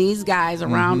grooming these guys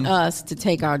around us to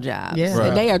take our jobs. Yeah.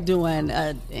 And they are doing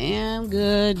a damn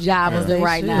good job of it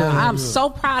right now. I'm so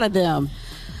proud of them.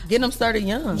 Getting them started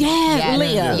young. Yeah,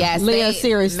 Leah. Yes, Leah,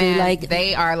 seriously. man, like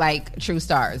they are like true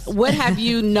stars. What have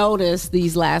you noticed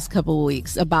these last couple of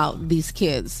weeks about these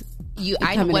kids?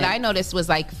 I noticed was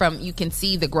like you can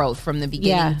see the growth from the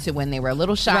beginning to when they were a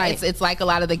little shy. Right. It's like a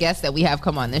lot of the guests that we have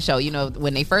come on this show. You know,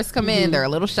 when they first come in, they're a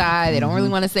little shy. They don't really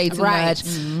want to say too much.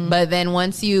 But then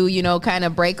once you kind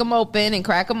of break them open and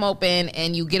crack them open,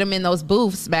 and you get them in those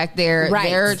booths back there,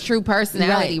 their true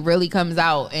personality really comes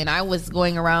out. And I was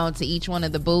going around to each one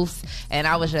of the booths, and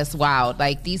I was just wowed.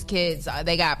 Like these kids,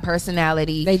 they got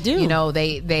personality. They do. You know,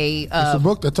 they. It's a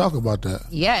book that talk about that.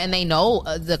 Yeah, and they know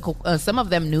some of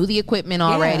them knew the equipment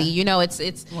already. Yeah. You know, it's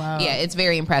it's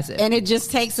very impressive. And it just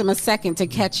takes them a second to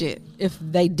catch it if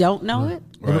they don't know it.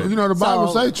 Right. You know, the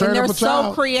Bible say train up a child.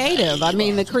 They're so creative. I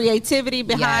mean, the creativity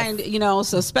behind,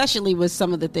 so especially with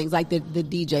some of the things like the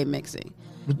DJ mixing.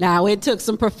 Now, it took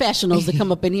some professionals to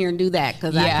come up in here and do that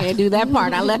because I can't do that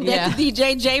part. I left that to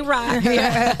DJ J-Rock. Okay,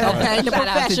 the Shout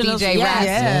professionals. Out to DJ Rock.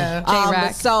 Yes.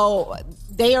 J-Rock. So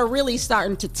they are really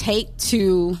starting to take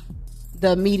to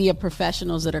the media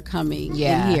professionals that are coming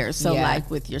in here. So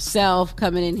like with yourself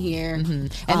coming in here.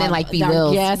 And then like B.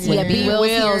 Wills. Yes, when B. Wills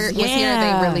was here,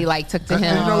 Yeah. they really like took to him.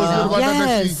 And you know what's good about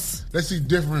that? Yes. They see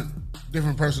different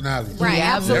personalities. Right,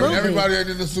 absolutely. Everybody ain't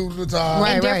in the suit and the tie.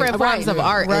 And different forms of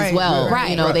art as well. Right.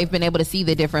 You know, they've been able to see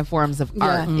the different forms of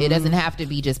art. It doesn't have to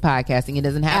be just podcasting. It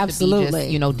doesn't have to be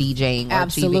just, DJing or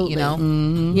TV, you know?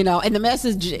 You know, and the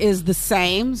message is the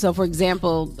same. So, for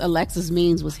example, Alexis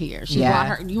Means was here. She brought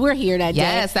her, you were here that day.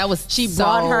 Yes, that was She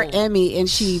brought her Emmy and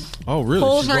she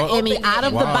pulled her Emmy out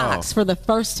of the Wow. box for the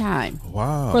first time.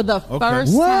 Wow. For the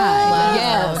first time. Wow.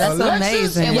 Yes. That's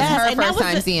amazing. It was Yes, her and that first was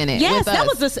time seeing it. Yes, with that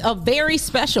us. was a very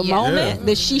special moment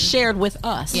that she shared with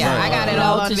us. Yeah, I got it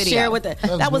all on to video. share with it.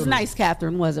 That was nice,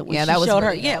 Catherine, wasn't it? When Yeah, she that was showed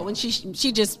her. really Yeah, when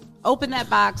she just opened that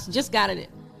box, just got it.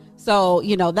 So,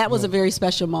 that was a very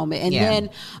special moment. And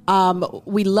then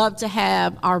we love to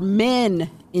have our men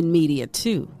in media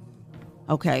too.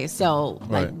 Okay, so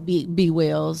like B.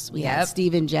 Wills, we had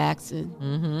Steven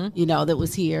Jackson, that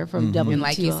was here from WTO. And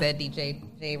like you said, DJ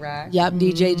J-Rock. Yep,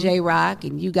 DJ J-Rock,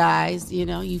 and you guys,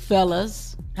 you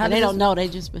fellas. They don't know. They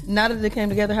just been. Now that they came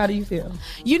together, how do you feel?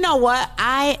 You know what?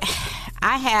 I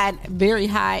had very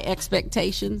high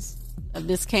expectations of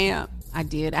this camp. I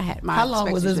did. I had my. How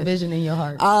long was this vision in your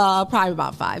heart? Probably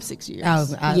about 5-6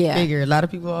 years. I figure a lot of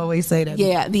people always say that.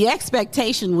 Yeah, the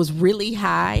expectation was really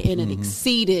high, and it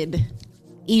exceeded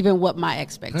even what my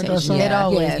expectations. It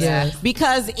always is.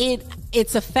 Because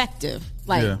it's effective.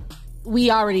 Like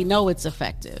we already know it's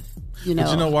effective. But you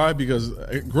know why? Because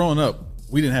growing up,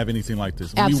 we didn't have anything like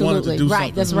this. Absolutely. We wanted to do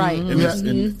something. That's right.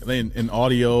 In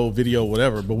audio, video,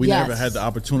 whatever. But we never had the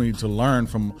opportunity to learn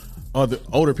from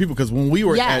older people, because when we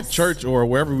were at church or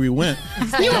wherever we went,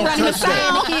 you were running the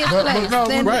sound.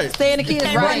 Stay in the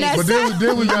kids' right. But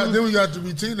then we got to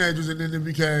be teenagers, and then it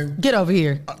became get over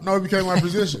here. No, it became our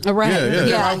position. Right.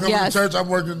 I'm coming to church. I'm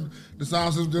working the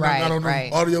sound system. I got on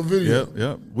the audio video.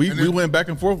 Yep. We went back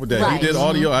and forth with that. Right. He did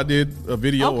audio. I did a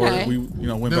video, or we went then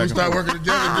back. we and started forth. working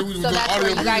together. Then we So that's where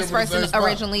you guys first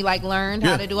originally learned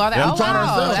how to do all that. Yeah. Oh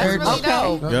wow, that's really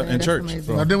dope. Yeah, in church.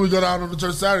 So. And then we go down on the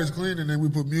church Saturdays clean, and then we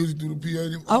put music through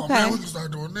the PA. Oh man, we can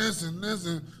start doing this and this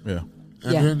and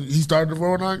then he started the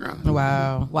 409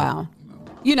 Grind. Wow.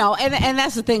 And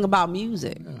that's the thing about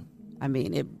music. I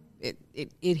mean,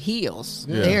 it heals.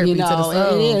 Yeah. Therapy to the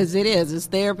soul. It is. It's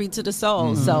therapy to the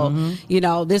soul. So,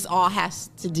 this all has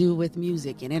to do with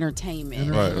music and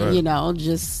entertainment. Right.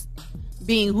 Just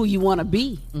being who you want to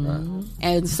be.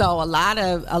 And so a lot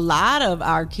of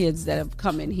our kids that have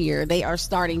come in here, they are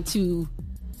starting to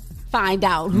find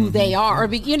out who they are,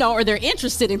 or they're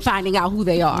interested in finding out who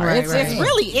they are. It's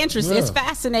really interesting. It's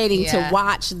fascinating to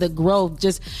watch the growth.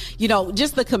 Just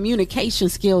the communication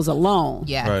skills alone.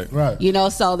 Yeah.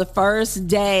 Right. So the first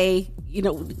day, you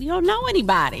don't know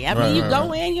anybody. I mean, you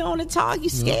go in, you don't want to talk, you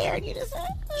scared, you just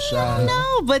I don't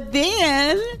know. But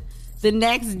then the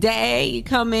next day you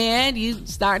come in, you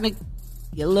starting to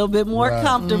get a little bit more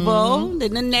comfortable.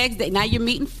 Then the next day, now you're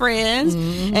meeting friends,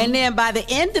 and then by the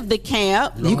end of the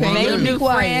camp, you can make new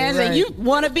friends, and you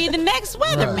want to be the next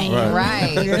weatherman,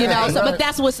 right? So, but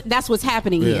that's what's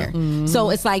happening here. So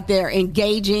it's like they're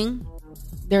engaging,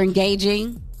 they're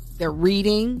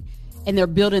reading, and they're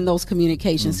building those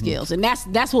communication skills, and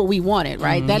that's what we wanted,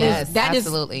 right? That is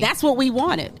absolutely. that's what we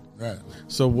wanted. Right.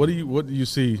 So what do you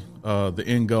see the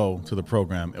end goal to the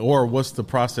program, or what's the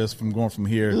process from going from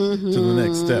here to the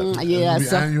next step? Yeah, It'll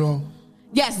be annual.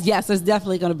 Yes, it's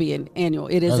definitely going to be an annual.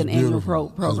 It is That's an annual beautiful.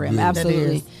 program, That's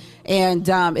absolutely. And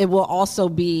it will also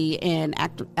be an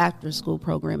after school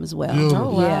program as well. Beautiful.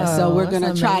 Oh, wow. Yeah, so we're going to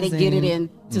That's try to get it amazing.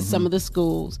 into some of the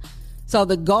schools. So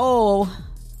the goal,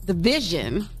 the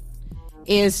vision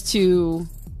is to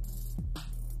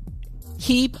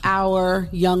keep our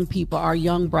young people, our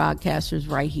young broadcasters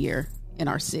right here in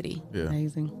our city. Yeah.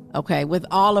 Amazing. Okay, with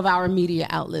all of our media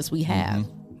outlets we have,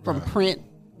 from print,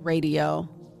 radio,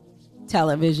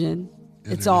 television.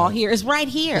 It's all here. It's right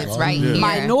here. It's right here.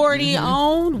 Minority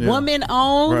owned, Yeah. woman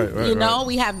owned. Right, you know, right.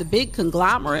 we have the big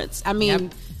conglomerates. I mean,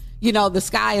 Yep. you know, the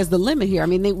sky is the limit here. I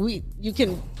mean,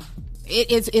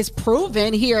 it's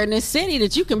proven here in this city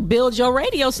that you can build your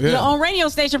own radio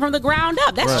station from the ground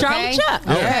up. That's Right. Charlie Okay. Chuck,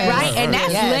 Okay. right? And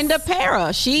that's Yes. Linda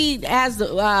Pera. She has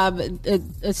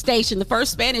a station, the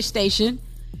first Spanish station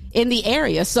in the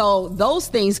area. So those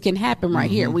things can happen right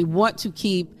here. We want to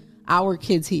keep our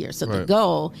kids here. So the Right.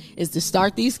 goal is to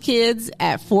start these kids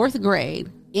at 4th grade,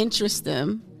 interest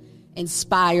them,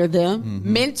 inspire them,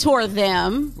 mentor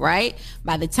them, right?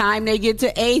 By the time they get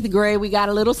to 8th grade, we got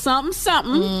a little something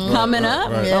coming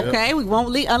up. right, Okay, we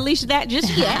won't unleash that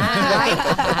just yet,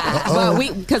 right? But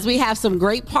because we have some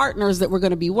great partners that we're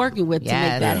going to be working with to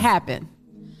Yes. make that happen.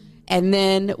 And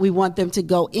then we want them to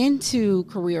go into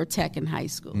career tech in high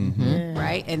school,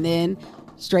 right? And then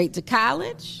straight to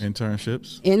college,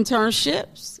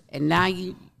 internships, and now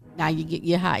you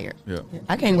get hired. Yeah.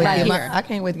 I can't wait. Right to get here. I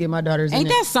can't wait to get my daughters. Ain't in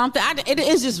that something? It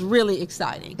is just really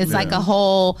exciting. It's like a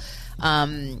whole.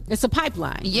 It's a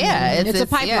pipeline. Yeah, it's a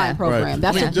pipeline program.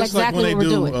 That's just exactly like what when we're they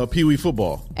doing. do Pee Wee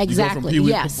football. Exactly, You go from Pee Wee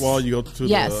yes. football, you go to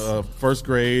Yes. the first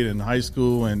grade and high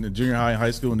school and junior high and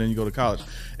high school, and then you go to college.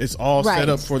 It's all Right. set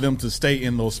up for them to stay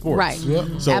in those sports. Right. Yep.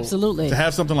 So Absolutely. to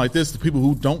have something like this, the people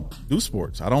who don't do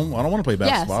sports, I don't want to play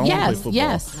basketball. I don't want to play football.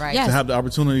 Yes. Right. To have the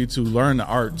opportunity to learn the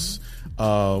arts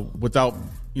without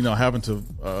having to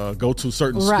go to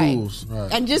certain schools.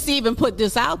 Right. And just to even put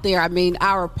this out there, I mean,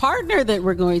 our partner that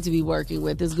we're going to be working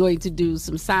with is going to do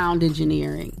some sound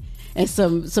engineering and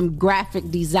some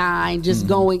graphic design, just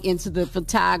going into the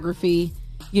photography,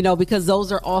 because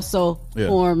those are also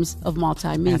forms of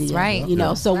multimedia. That's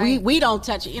right. So we don't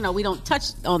touch, we don't touch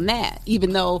on that,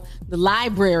 even though the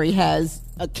library has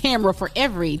a camera for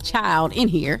every child in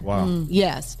here. Wow.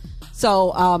 Yes.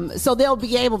 So they'll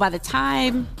be able, by the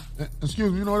time.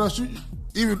 Excuse me, you know what else?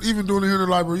 Even doing it here in the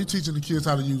library, you're teaching the kids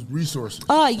how to use resources.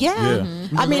 Oh, yeah.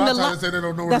 Because I mean, a lot of times they say they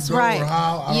don't know where that's to go right. or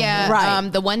how. I don't Yeah, know.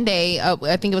 Right. the one day, I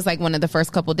think it was like one of the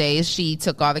first couple days, she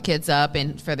took all the kids up,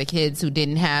 and for the kids who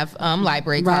didn't have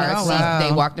library Right. cards, Oh, wow.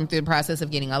 they walked them through the process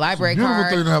of getting a library beautiful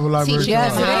card. thing to have a library teaching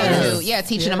card. them how Yes, it to, is.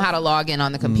 teaching them how to log in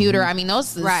on the computer. I mean, those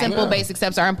simple basic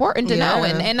steps are important to know,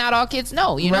 and not all kids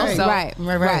know. Right. So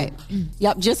Right.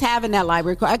 Yep, just having that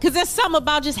library card. Because there's something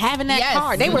about just having that Yes.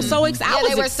 card. They were so excited. Yeah, I was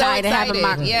they were so excited having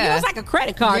my excited. Yeah. It was like a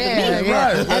credit card to me.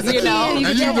 Right. As you know. And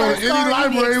you can go to any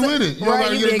library with it. You don't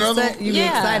gotta get another one. You be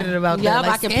excited about Yep, that.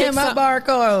 Like, I can scan pick my some-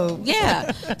 barcode.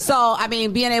 Yeah. So, I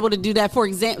mean, being able to do that, for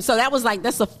example, so that was like,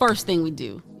 that's the first thing we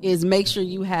do is make sure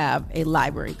you have a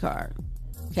library card.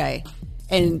 Okay.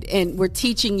 And we're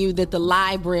teaching you that the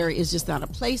library is just not a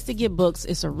place to get books.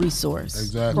 It's a resource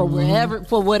Exactly.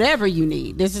 for whatever you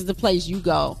need. This is the place you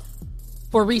go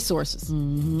for resources.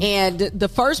 And the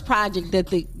first project that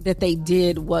they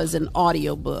did was an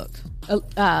audio book.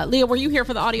 Leah, were you here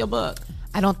for the audio book?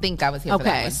 I don't think I was here for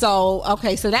that one. So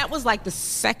that was like the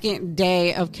second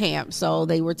day of camp. So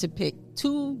they were to pick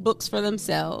 2 books for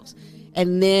themselves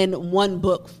and then 1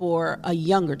 book for a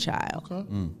younger child.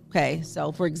 Okay.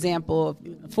 So for example,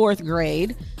 4th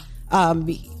grade,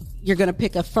 you're going to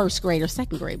pick a 1st grade or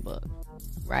 2nd grade book,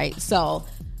 right? So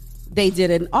they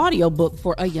did an audio book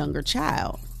for a younger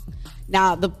child.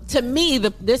 Now, to me,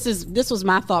 this was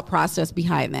my thought process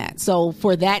behind that. So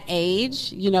for that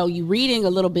age, you reading a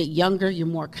little bit younger, you're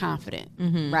more confident,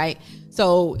 right?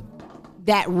 So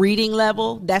that reading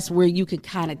level, that's where you can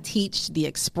kind of teach the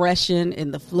expression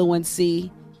and the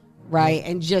fluency, right?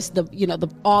 And just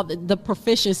the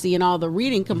proficiency and all the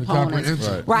reading components,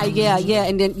 comprehension. right? Yeah,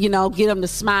 and then get them to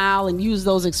smile and use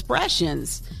those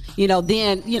expressions.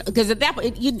 Then because at that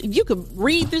point you could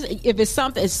read this if it's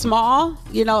something it's small,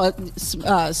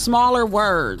 smaller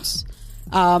words,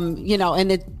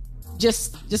 and it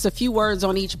just a few words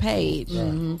on each page,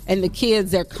 and the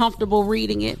kids, they're comfortable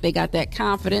reading it. They got that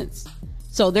confidence,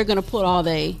 so they're going to put all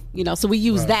so we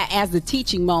use that as the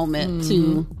teaching moment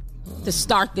to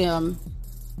start them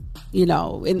with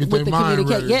the their mind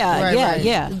communication. ready.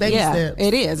 Yeah. Baby steps.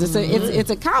 It is. It's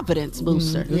a confidence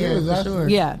booster. It is, for sure.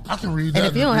 Yeah. I can read that. And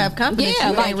if you don't have confidence,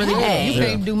 you ain't really you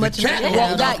can't do much. The cat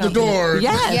walked out the door.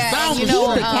 Yeah,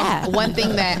 and one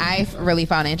thing that I really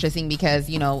found interesting because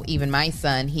even my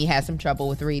son, he has some trouble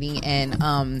with reading,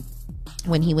 and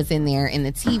when he was in there in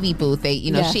the TV booth,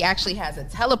 she actually has a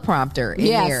teleprompter in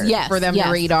there for them to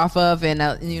read off of, and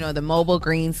the mobile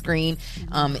green screen.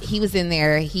 He was in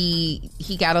there.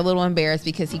 He got a little embarrassed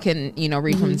because he couldn't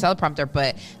read from the teleprompter,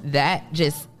 but that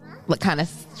just kind of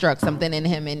struck something in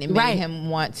him, and it made him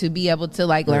want to be able to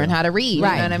learn how to read.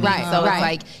 Right. You know what I mean? So it's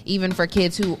like even for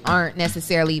kids who aren't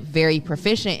necessarily very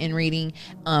proficient in reading,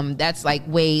 that's like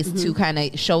ways to kind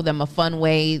of show them a fun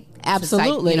way.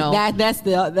 Absolutely, that's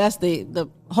the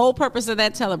whole purpose of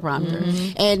that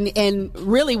teleprompter. And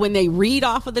really, when they read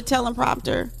off of the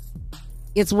teleprompter,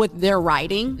 it's what they're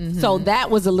writing. So that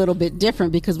was a little bit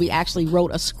different because we actually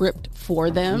wrote a script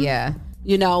for them. Yeah.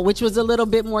 Which was a little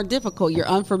bit more difficult. You're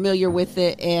unfamiliar with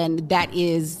it, and that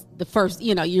is the first,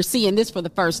 you're seeing this for the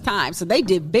first time. So they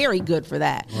did very good for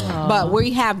that. Wow. But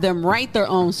we have them write their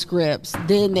own scripts,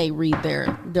 then they read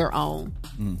their own.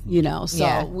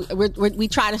 So we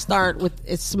try to start with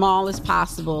as small as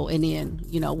possible and then,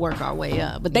 work our way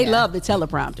up. But they love the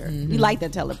teleprompter. You like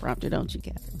that teleprompter, don't you,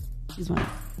 Catherine?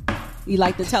 You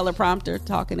like the teleprompter,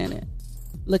 talking in it?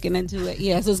 Looking into it,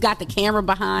 so it's got the camera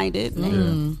behind it. It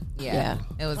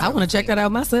was. I want to check that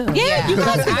out myself. Yeah, you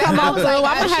guys can come over.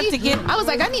 I would have to get. I was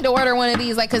like, I need to order one of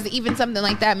these, because even something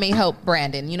like that may help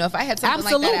Brandon. If I had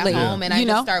something like that at home, and I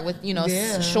just start with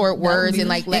short words and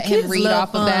let him read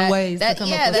off of that. That's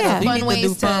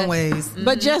fun ways.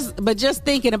 But just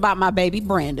thinking about my baby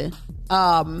Brandon.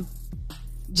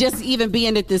 Just even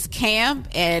being at this camp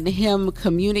and him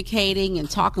communicating and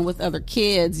talking with other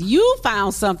kids, you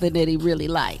found something that he really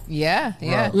liked.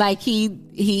 Yeah. Like he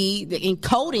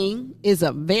encoding is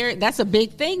that's a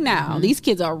big thing now. These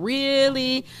kids are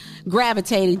really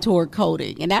gravitating toward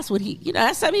coding, and that's what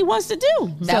that's something he wants to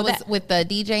do. That was with the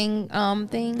DJing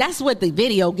thing. That's with the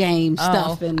video game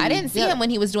stuff. And I didn't see him when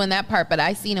he was doing that part, but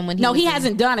I seen him when he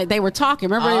hasn't done it. They were talking.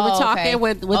 Remember, they were talking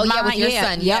with with your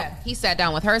son. Yeah, he sat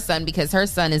down with her son because her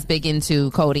son is big into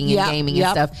coding and gaming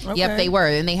and stuff. Okay. Yep, they were,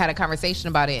 and they had a conversation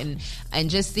about it, and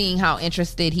just seeing how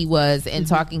interested he was in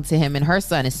talking to him. And her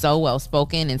son is so well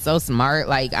spoken and so smart.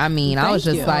 I was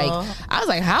just like,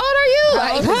 how old are you?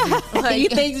 He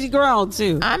thinks he's grown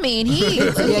too. I mean, he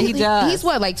does. He's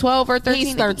what, 12 or 13?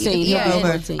 He's 13.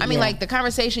 Yeah. I mean, the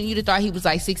conversation, you'd have thought he was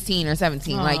 16 or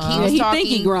 17. He was talking, think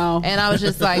he grown. And I was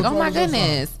just like, oh my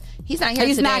goodness. He's not here.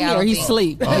 He's today, not here. He's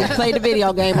asleep. He played the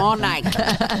video game all night.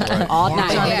 All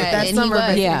night.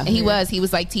 Yeah, and he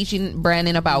was teaching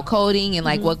Brandon about coding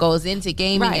and what goes into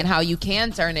gaming and how you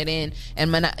can turn it in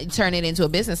and turn it into a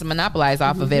business and monopolize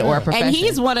off of it or a profession. And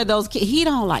he's one of those kids. He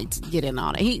don't like to get in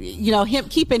on it. Him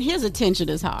keeping his attention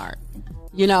is hard.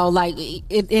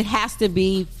 It has to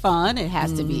be fun. It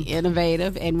has to be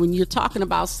innovative. And when you're talking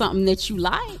about something that you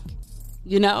like,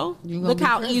 look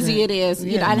how easy it is,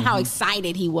 and how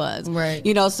excited he was. Right.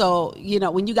 So,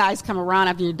 when you guys come around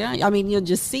after you're done, I mean, you'll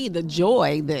just see the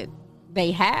joy that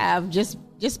they have just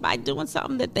by doing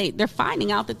something that they're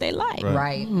finding out that they like.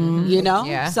 Right.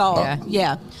 Yeah. So,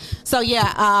 yeah. So, it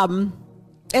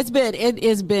has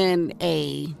been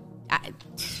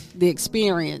the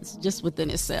experience just within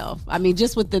itself. I mean,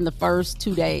 just within the first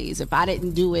 2 days, if I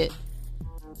didn't do it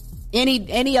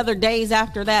any other days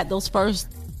after that, those first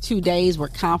 2 days were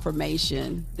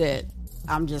confirmation that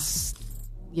I'm just,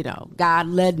 God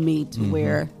led me to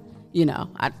where,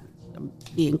 I'm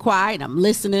being quiet, I'm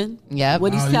listening.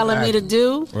 What he's telling me to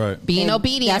do. Right. Being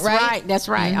obedient, That's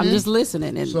right. I'm just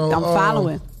listening and I'm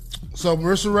following. So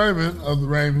Marissa Raymond of the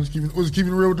Raymonds,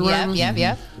 keeping it real with the Raymonds?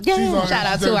 Yep. Shout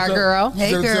out to our girl.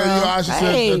 Hey, girl. She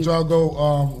said that y'all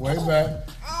go way back.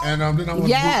 And then I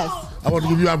want to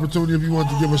give you opportunity if you want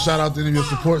to give a shout out to any of your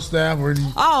support staff or any.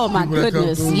 Oh my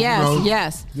goodness! Through,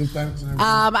 yes. Give thanks and everything.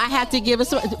 I have to give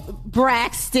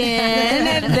Braxton.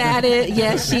 That is,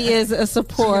 yes, she is a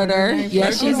supporter.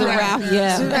 Yes, she's around.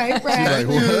 Yeah.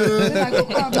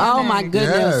 Oh my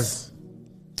goodness.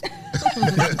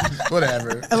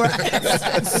 Whatever.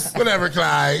 Whatever,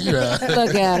 Clyde.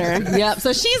 Look at her. Yep.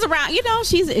 So she's around.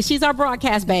 She's our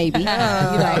broadcast baby. She's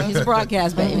a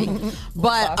broadcast baby.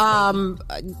 But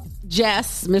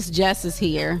Miss Jess is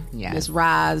here. Yes. Miss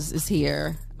Roz is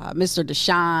here. Mr.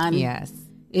 Deshaun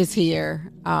is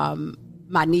here.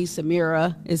 My niece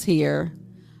Amira is here.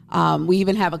 We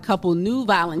even have a couple new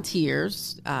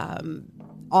volunteers,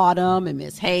 Autumn and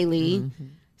Miss Haley.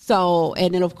 So,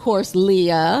 and then of course,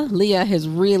 Leah has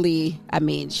really, I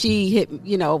mean, she hit,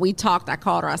 we talked, I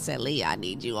called her, I said, Leah, I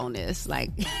need you on this. Like,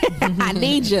 I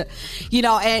need you,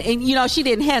 and she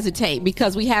didn't hesitate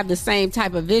because we have the same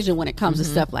type of vision when it comes to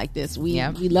stuff like this. We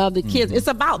love the kids. It's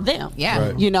about them.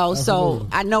 Yeah. Right. So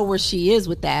I know where she is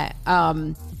with that.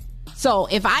 So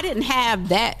if I didn't have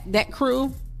that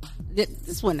crew,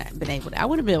 this wouldn't have been able to, I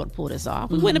wouldn't have been able to pull this off.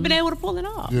 We wouldn't have been able to pull it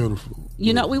off. Beautiful.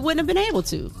 We wouldn't have been able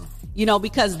to.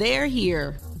 Because they're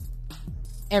here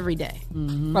every day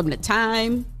from the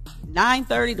time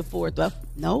 9:30 to 4:30.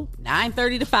 No,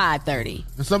 9:30 to 5:30.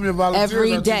 And some of your volunteers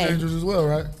every are day. teenagers as well,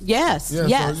 right? Yes,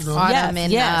 yes. So, Autumn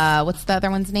and what's the other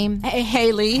one's name?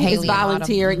 Haley is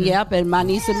volunteering. Autumn. Yep, and my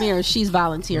niece Amira, she's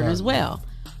volunteering as well.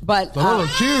 But so little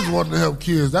kids wanting to help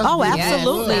kids. That's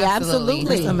absolutely. That's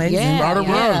amazing.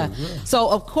 Yeah. So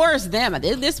of course,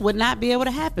 this would not be able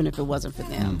to happen if it wasn't for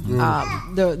them.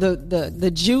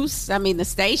 The juice. I mean, the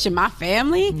station, my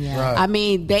family. Right. I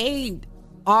mean, they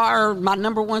are my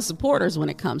number one supporters when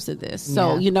it comes to this.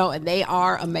 So and they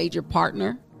are a major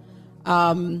partner.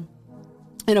 And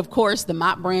of course, the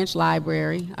Mott Branch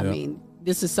Library. I mean,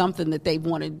 this is something that they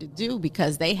wanted to do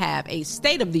because they have a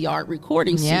state-of-the-art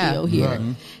recording studio here.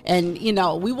 Right. And,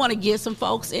 we want to get some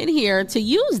folks in here to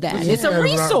use that. It's a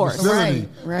resource. Right.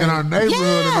 In our neighborhood,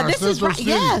 in our central city.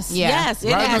 Yes.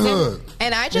 It right in the hood.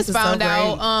 And I just found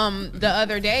out the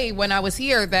other day when I was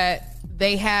here that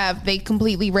they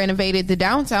completely renovated the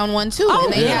downtown one too.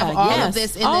 And they have all of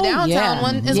this in the downtown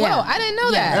one as well. I didn't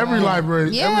know that. Every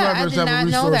library, I did not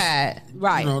know that.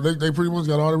 Right. They pretty much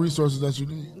got all the resources that you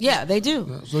need. Yeah, they do.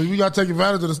 Yeah. So we got to take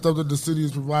advantage of the stuff that the city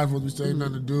is providing for us. We say ain't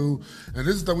nothing to do. And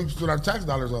this is stuff we spend our tax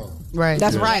dollars on. Right.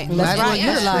 That's right. That's right.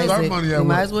 Utilize our money at work.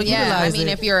 Might as well utilize I mean,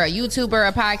 if you're a YouTuber,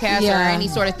 a podcaster, or any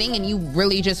sort of thing, and you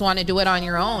really just want to do it on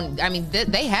your own, I mean,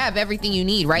 they have everything you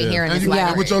need right here in this library.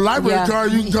 And with your library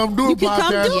card, you can come do a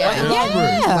podcast.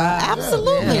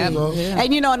 Absolutely.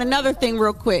 And and another thing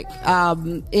real quick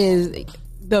is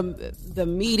the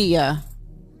media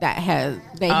that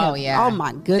oh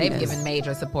my goodness, they've given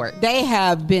major support. They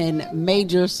have been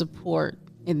major support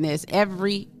in this,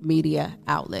 every media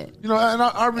outlet. And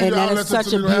our media outlets is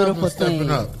such a beautiful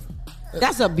thing. Up.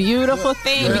 That's a beautiful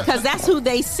thing because that's who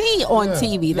they see on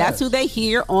TV. That's who they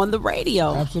hear on the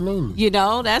radio. Absolutely.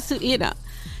 That's who,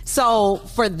 So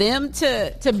for them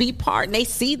to be part, and they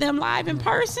see them live in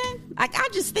person. Like I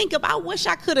just think I wish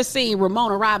I could have seen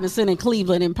Ramona Robinson in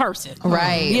Cleveland in person.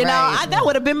 Right. That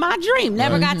would have been my dream.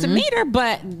 Never got to meet her,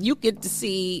 but you get to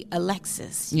see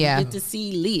Alexis. You get to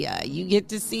see Leah. You get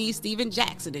to see Steven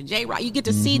Jackson and J. Rock. You get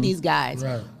to see these guys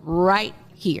right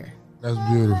here. That's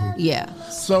beautiful. Yeah.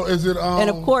 So is it? And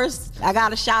of course, I got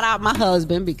to shout out my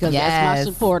husband because that's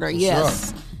my supporter.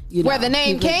 Yes. Where the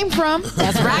name came from.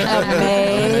 That's right.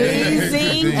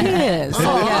 Amazing Kids.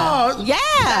 Shout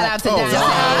out to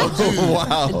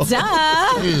Wow.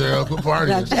 Duh. Yeah, good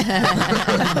party.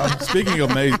 Speaking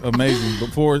of amazing,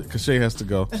 before, because Shay has to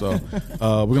go, so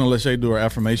we're going to let Shay do her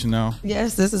affirmation now.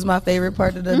 Yes, this is my favorite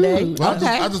part of the day. Well,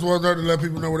 I just wanted her to let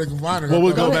people know where they can find her. Well,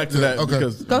 we'll go back to that. Okay.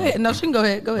 Because, go ahead. No, she can go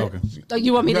ahead. Go ahead. Okay. So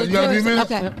you want me to you got a few minutes?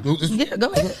 Okay. Yeah,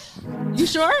 go ahead. You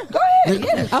sure? Go ahead.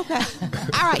 Yeah. Okay.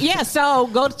 All right. Yeah. So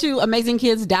go to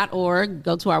amazingkids.org.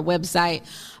 Go to our website.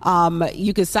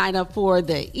 You can sign up for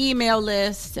the email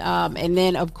list. And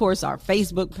then, of course, our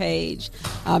Facebook page.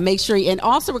 Make sure. And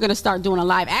also, we're going to start doing a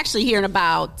live. Actually, here in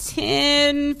about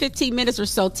 10, 15 minutes or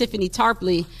so, Tiffany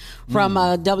Tarpley from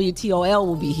WTOL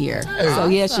will be here.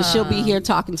 So, she'll be here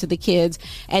talking to the kids.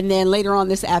 And then later on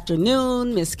this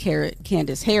afternoon, Miss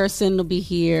Candace Harrison will be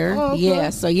here. Oh,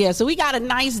 okay. So we got a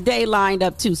nice day lined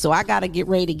up, too. So I got to get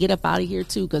ready to get up out of here,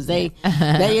 too, because they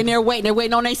in there waiting. They're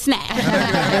waiting on their snack.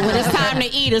 And when it's time to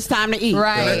eat, it's time to eat.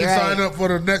 Right. They can sign up for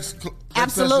the next.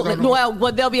 Absolutely.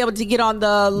 Well, they'll be able to get on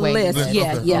the list.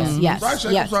 Yes. I'm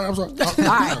sorry. All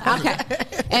right.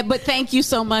 Okay. But thank you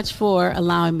so much for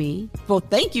allowing me. Well,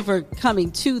 thank you for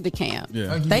coming to the camp.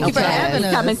 Yeah. Thank you for having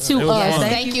us. Coming to us.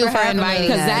 Thank you for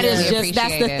inviting us. Because that is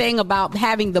that's the thing about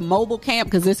having the mobile camp,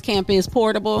 because this camp is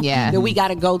portable. Yeah. That we got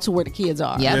to go to where the kids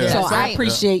are. Yeah. So I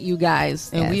appreciate you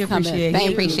guys. And we appreciate you.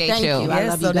 Thank you. I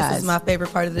love you guys. This is my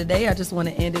favorite part of the day. I just want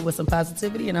to end it with some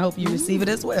positivity, and I hope you receive it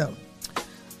as well.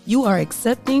 You are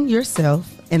accepting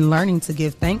yourself and learning to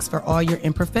give thanks for all your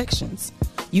imperfections.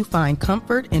 You find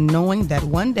comfort in knowing that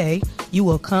one day you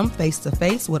will come face to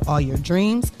face with all your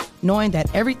dreams, knowing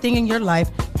that everything in your life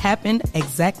happened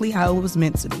exactly how it was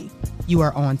meant to be. You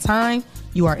are on time.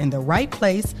 You are in the right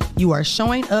place. You are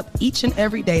showing up each and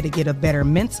every day to get a better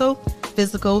mental,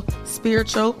 physical,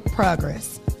 spiritual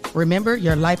progress. Remember,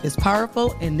 your life is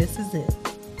powerful, and this is it.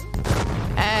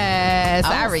 Yes,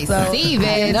 I receive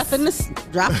it. Nothing to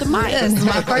drop the mic. Yes, it's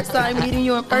my first time meeting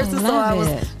you in person, so I was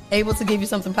able to give you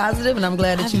something positive, and I'm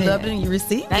glad that you loved it and you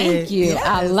received it. Thank you. Yes.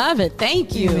 I love it.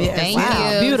 Thank you. Yes. Thank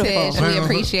Wow. you, Beautiful. Tish. We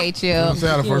appreciate you. Let me say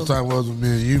how the first time was when me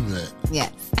and you met.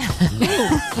 Yes.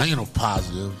 I ain't no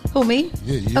positive. Who, me?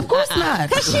 Yeah, you. Of course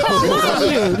not. She don't love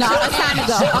you. No, it's time to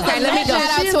go. Okay, let me go.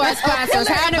 Shout out to our sponsors.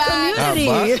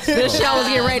 Community. This show is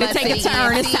getting ready to Let's take a see,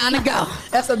 turn. yeah, It's time to go.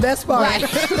 That's the best part. Right.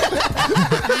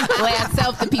 Glad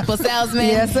Self, the People Salesman.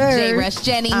 Yes, sir. J. Rush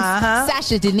Jennings.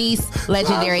 Sasha Denise.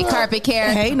 Legendary Carpet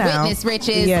Care. Hey, now. Witness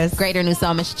Riches. Yes. Greater New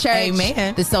Psalmist Church.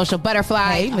 Amen. The Social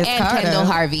Butterfly. Hey, Miss and Carter. Kendall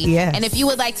Harvey. Yes. And if you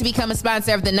would like to become a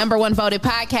sponsor of the #1 voted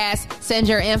podcast, send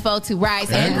your info to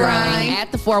Rise and Grind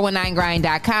at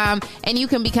the419grind.com, and you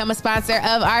can become a sponsor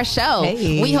of our show.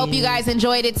 Hey. We hope you guys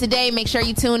enjoyed it today. Make sure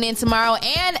you tune in tomorrow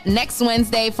and next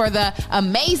Wednesday for the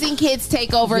Amazing Kids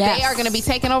Takeover. Yes. They are going to be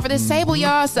taking over this table,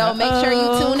 y'all. So make sure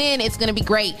you tune in. It's going to be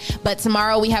great. But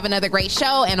tomorrow we have another great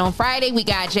show, and on Friday we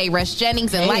got J. Rush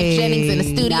Jennings and Life Jennings in the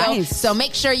studio. Nice. So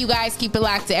make sure you guys keep it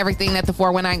locked to everything that the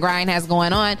 419 Grind has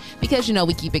going on, because you know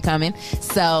we keep it coming.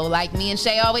 So like me and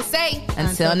Shay always say,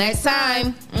 until next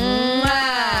time. Mwah.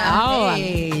 Oh,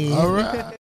 Hey. All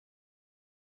right.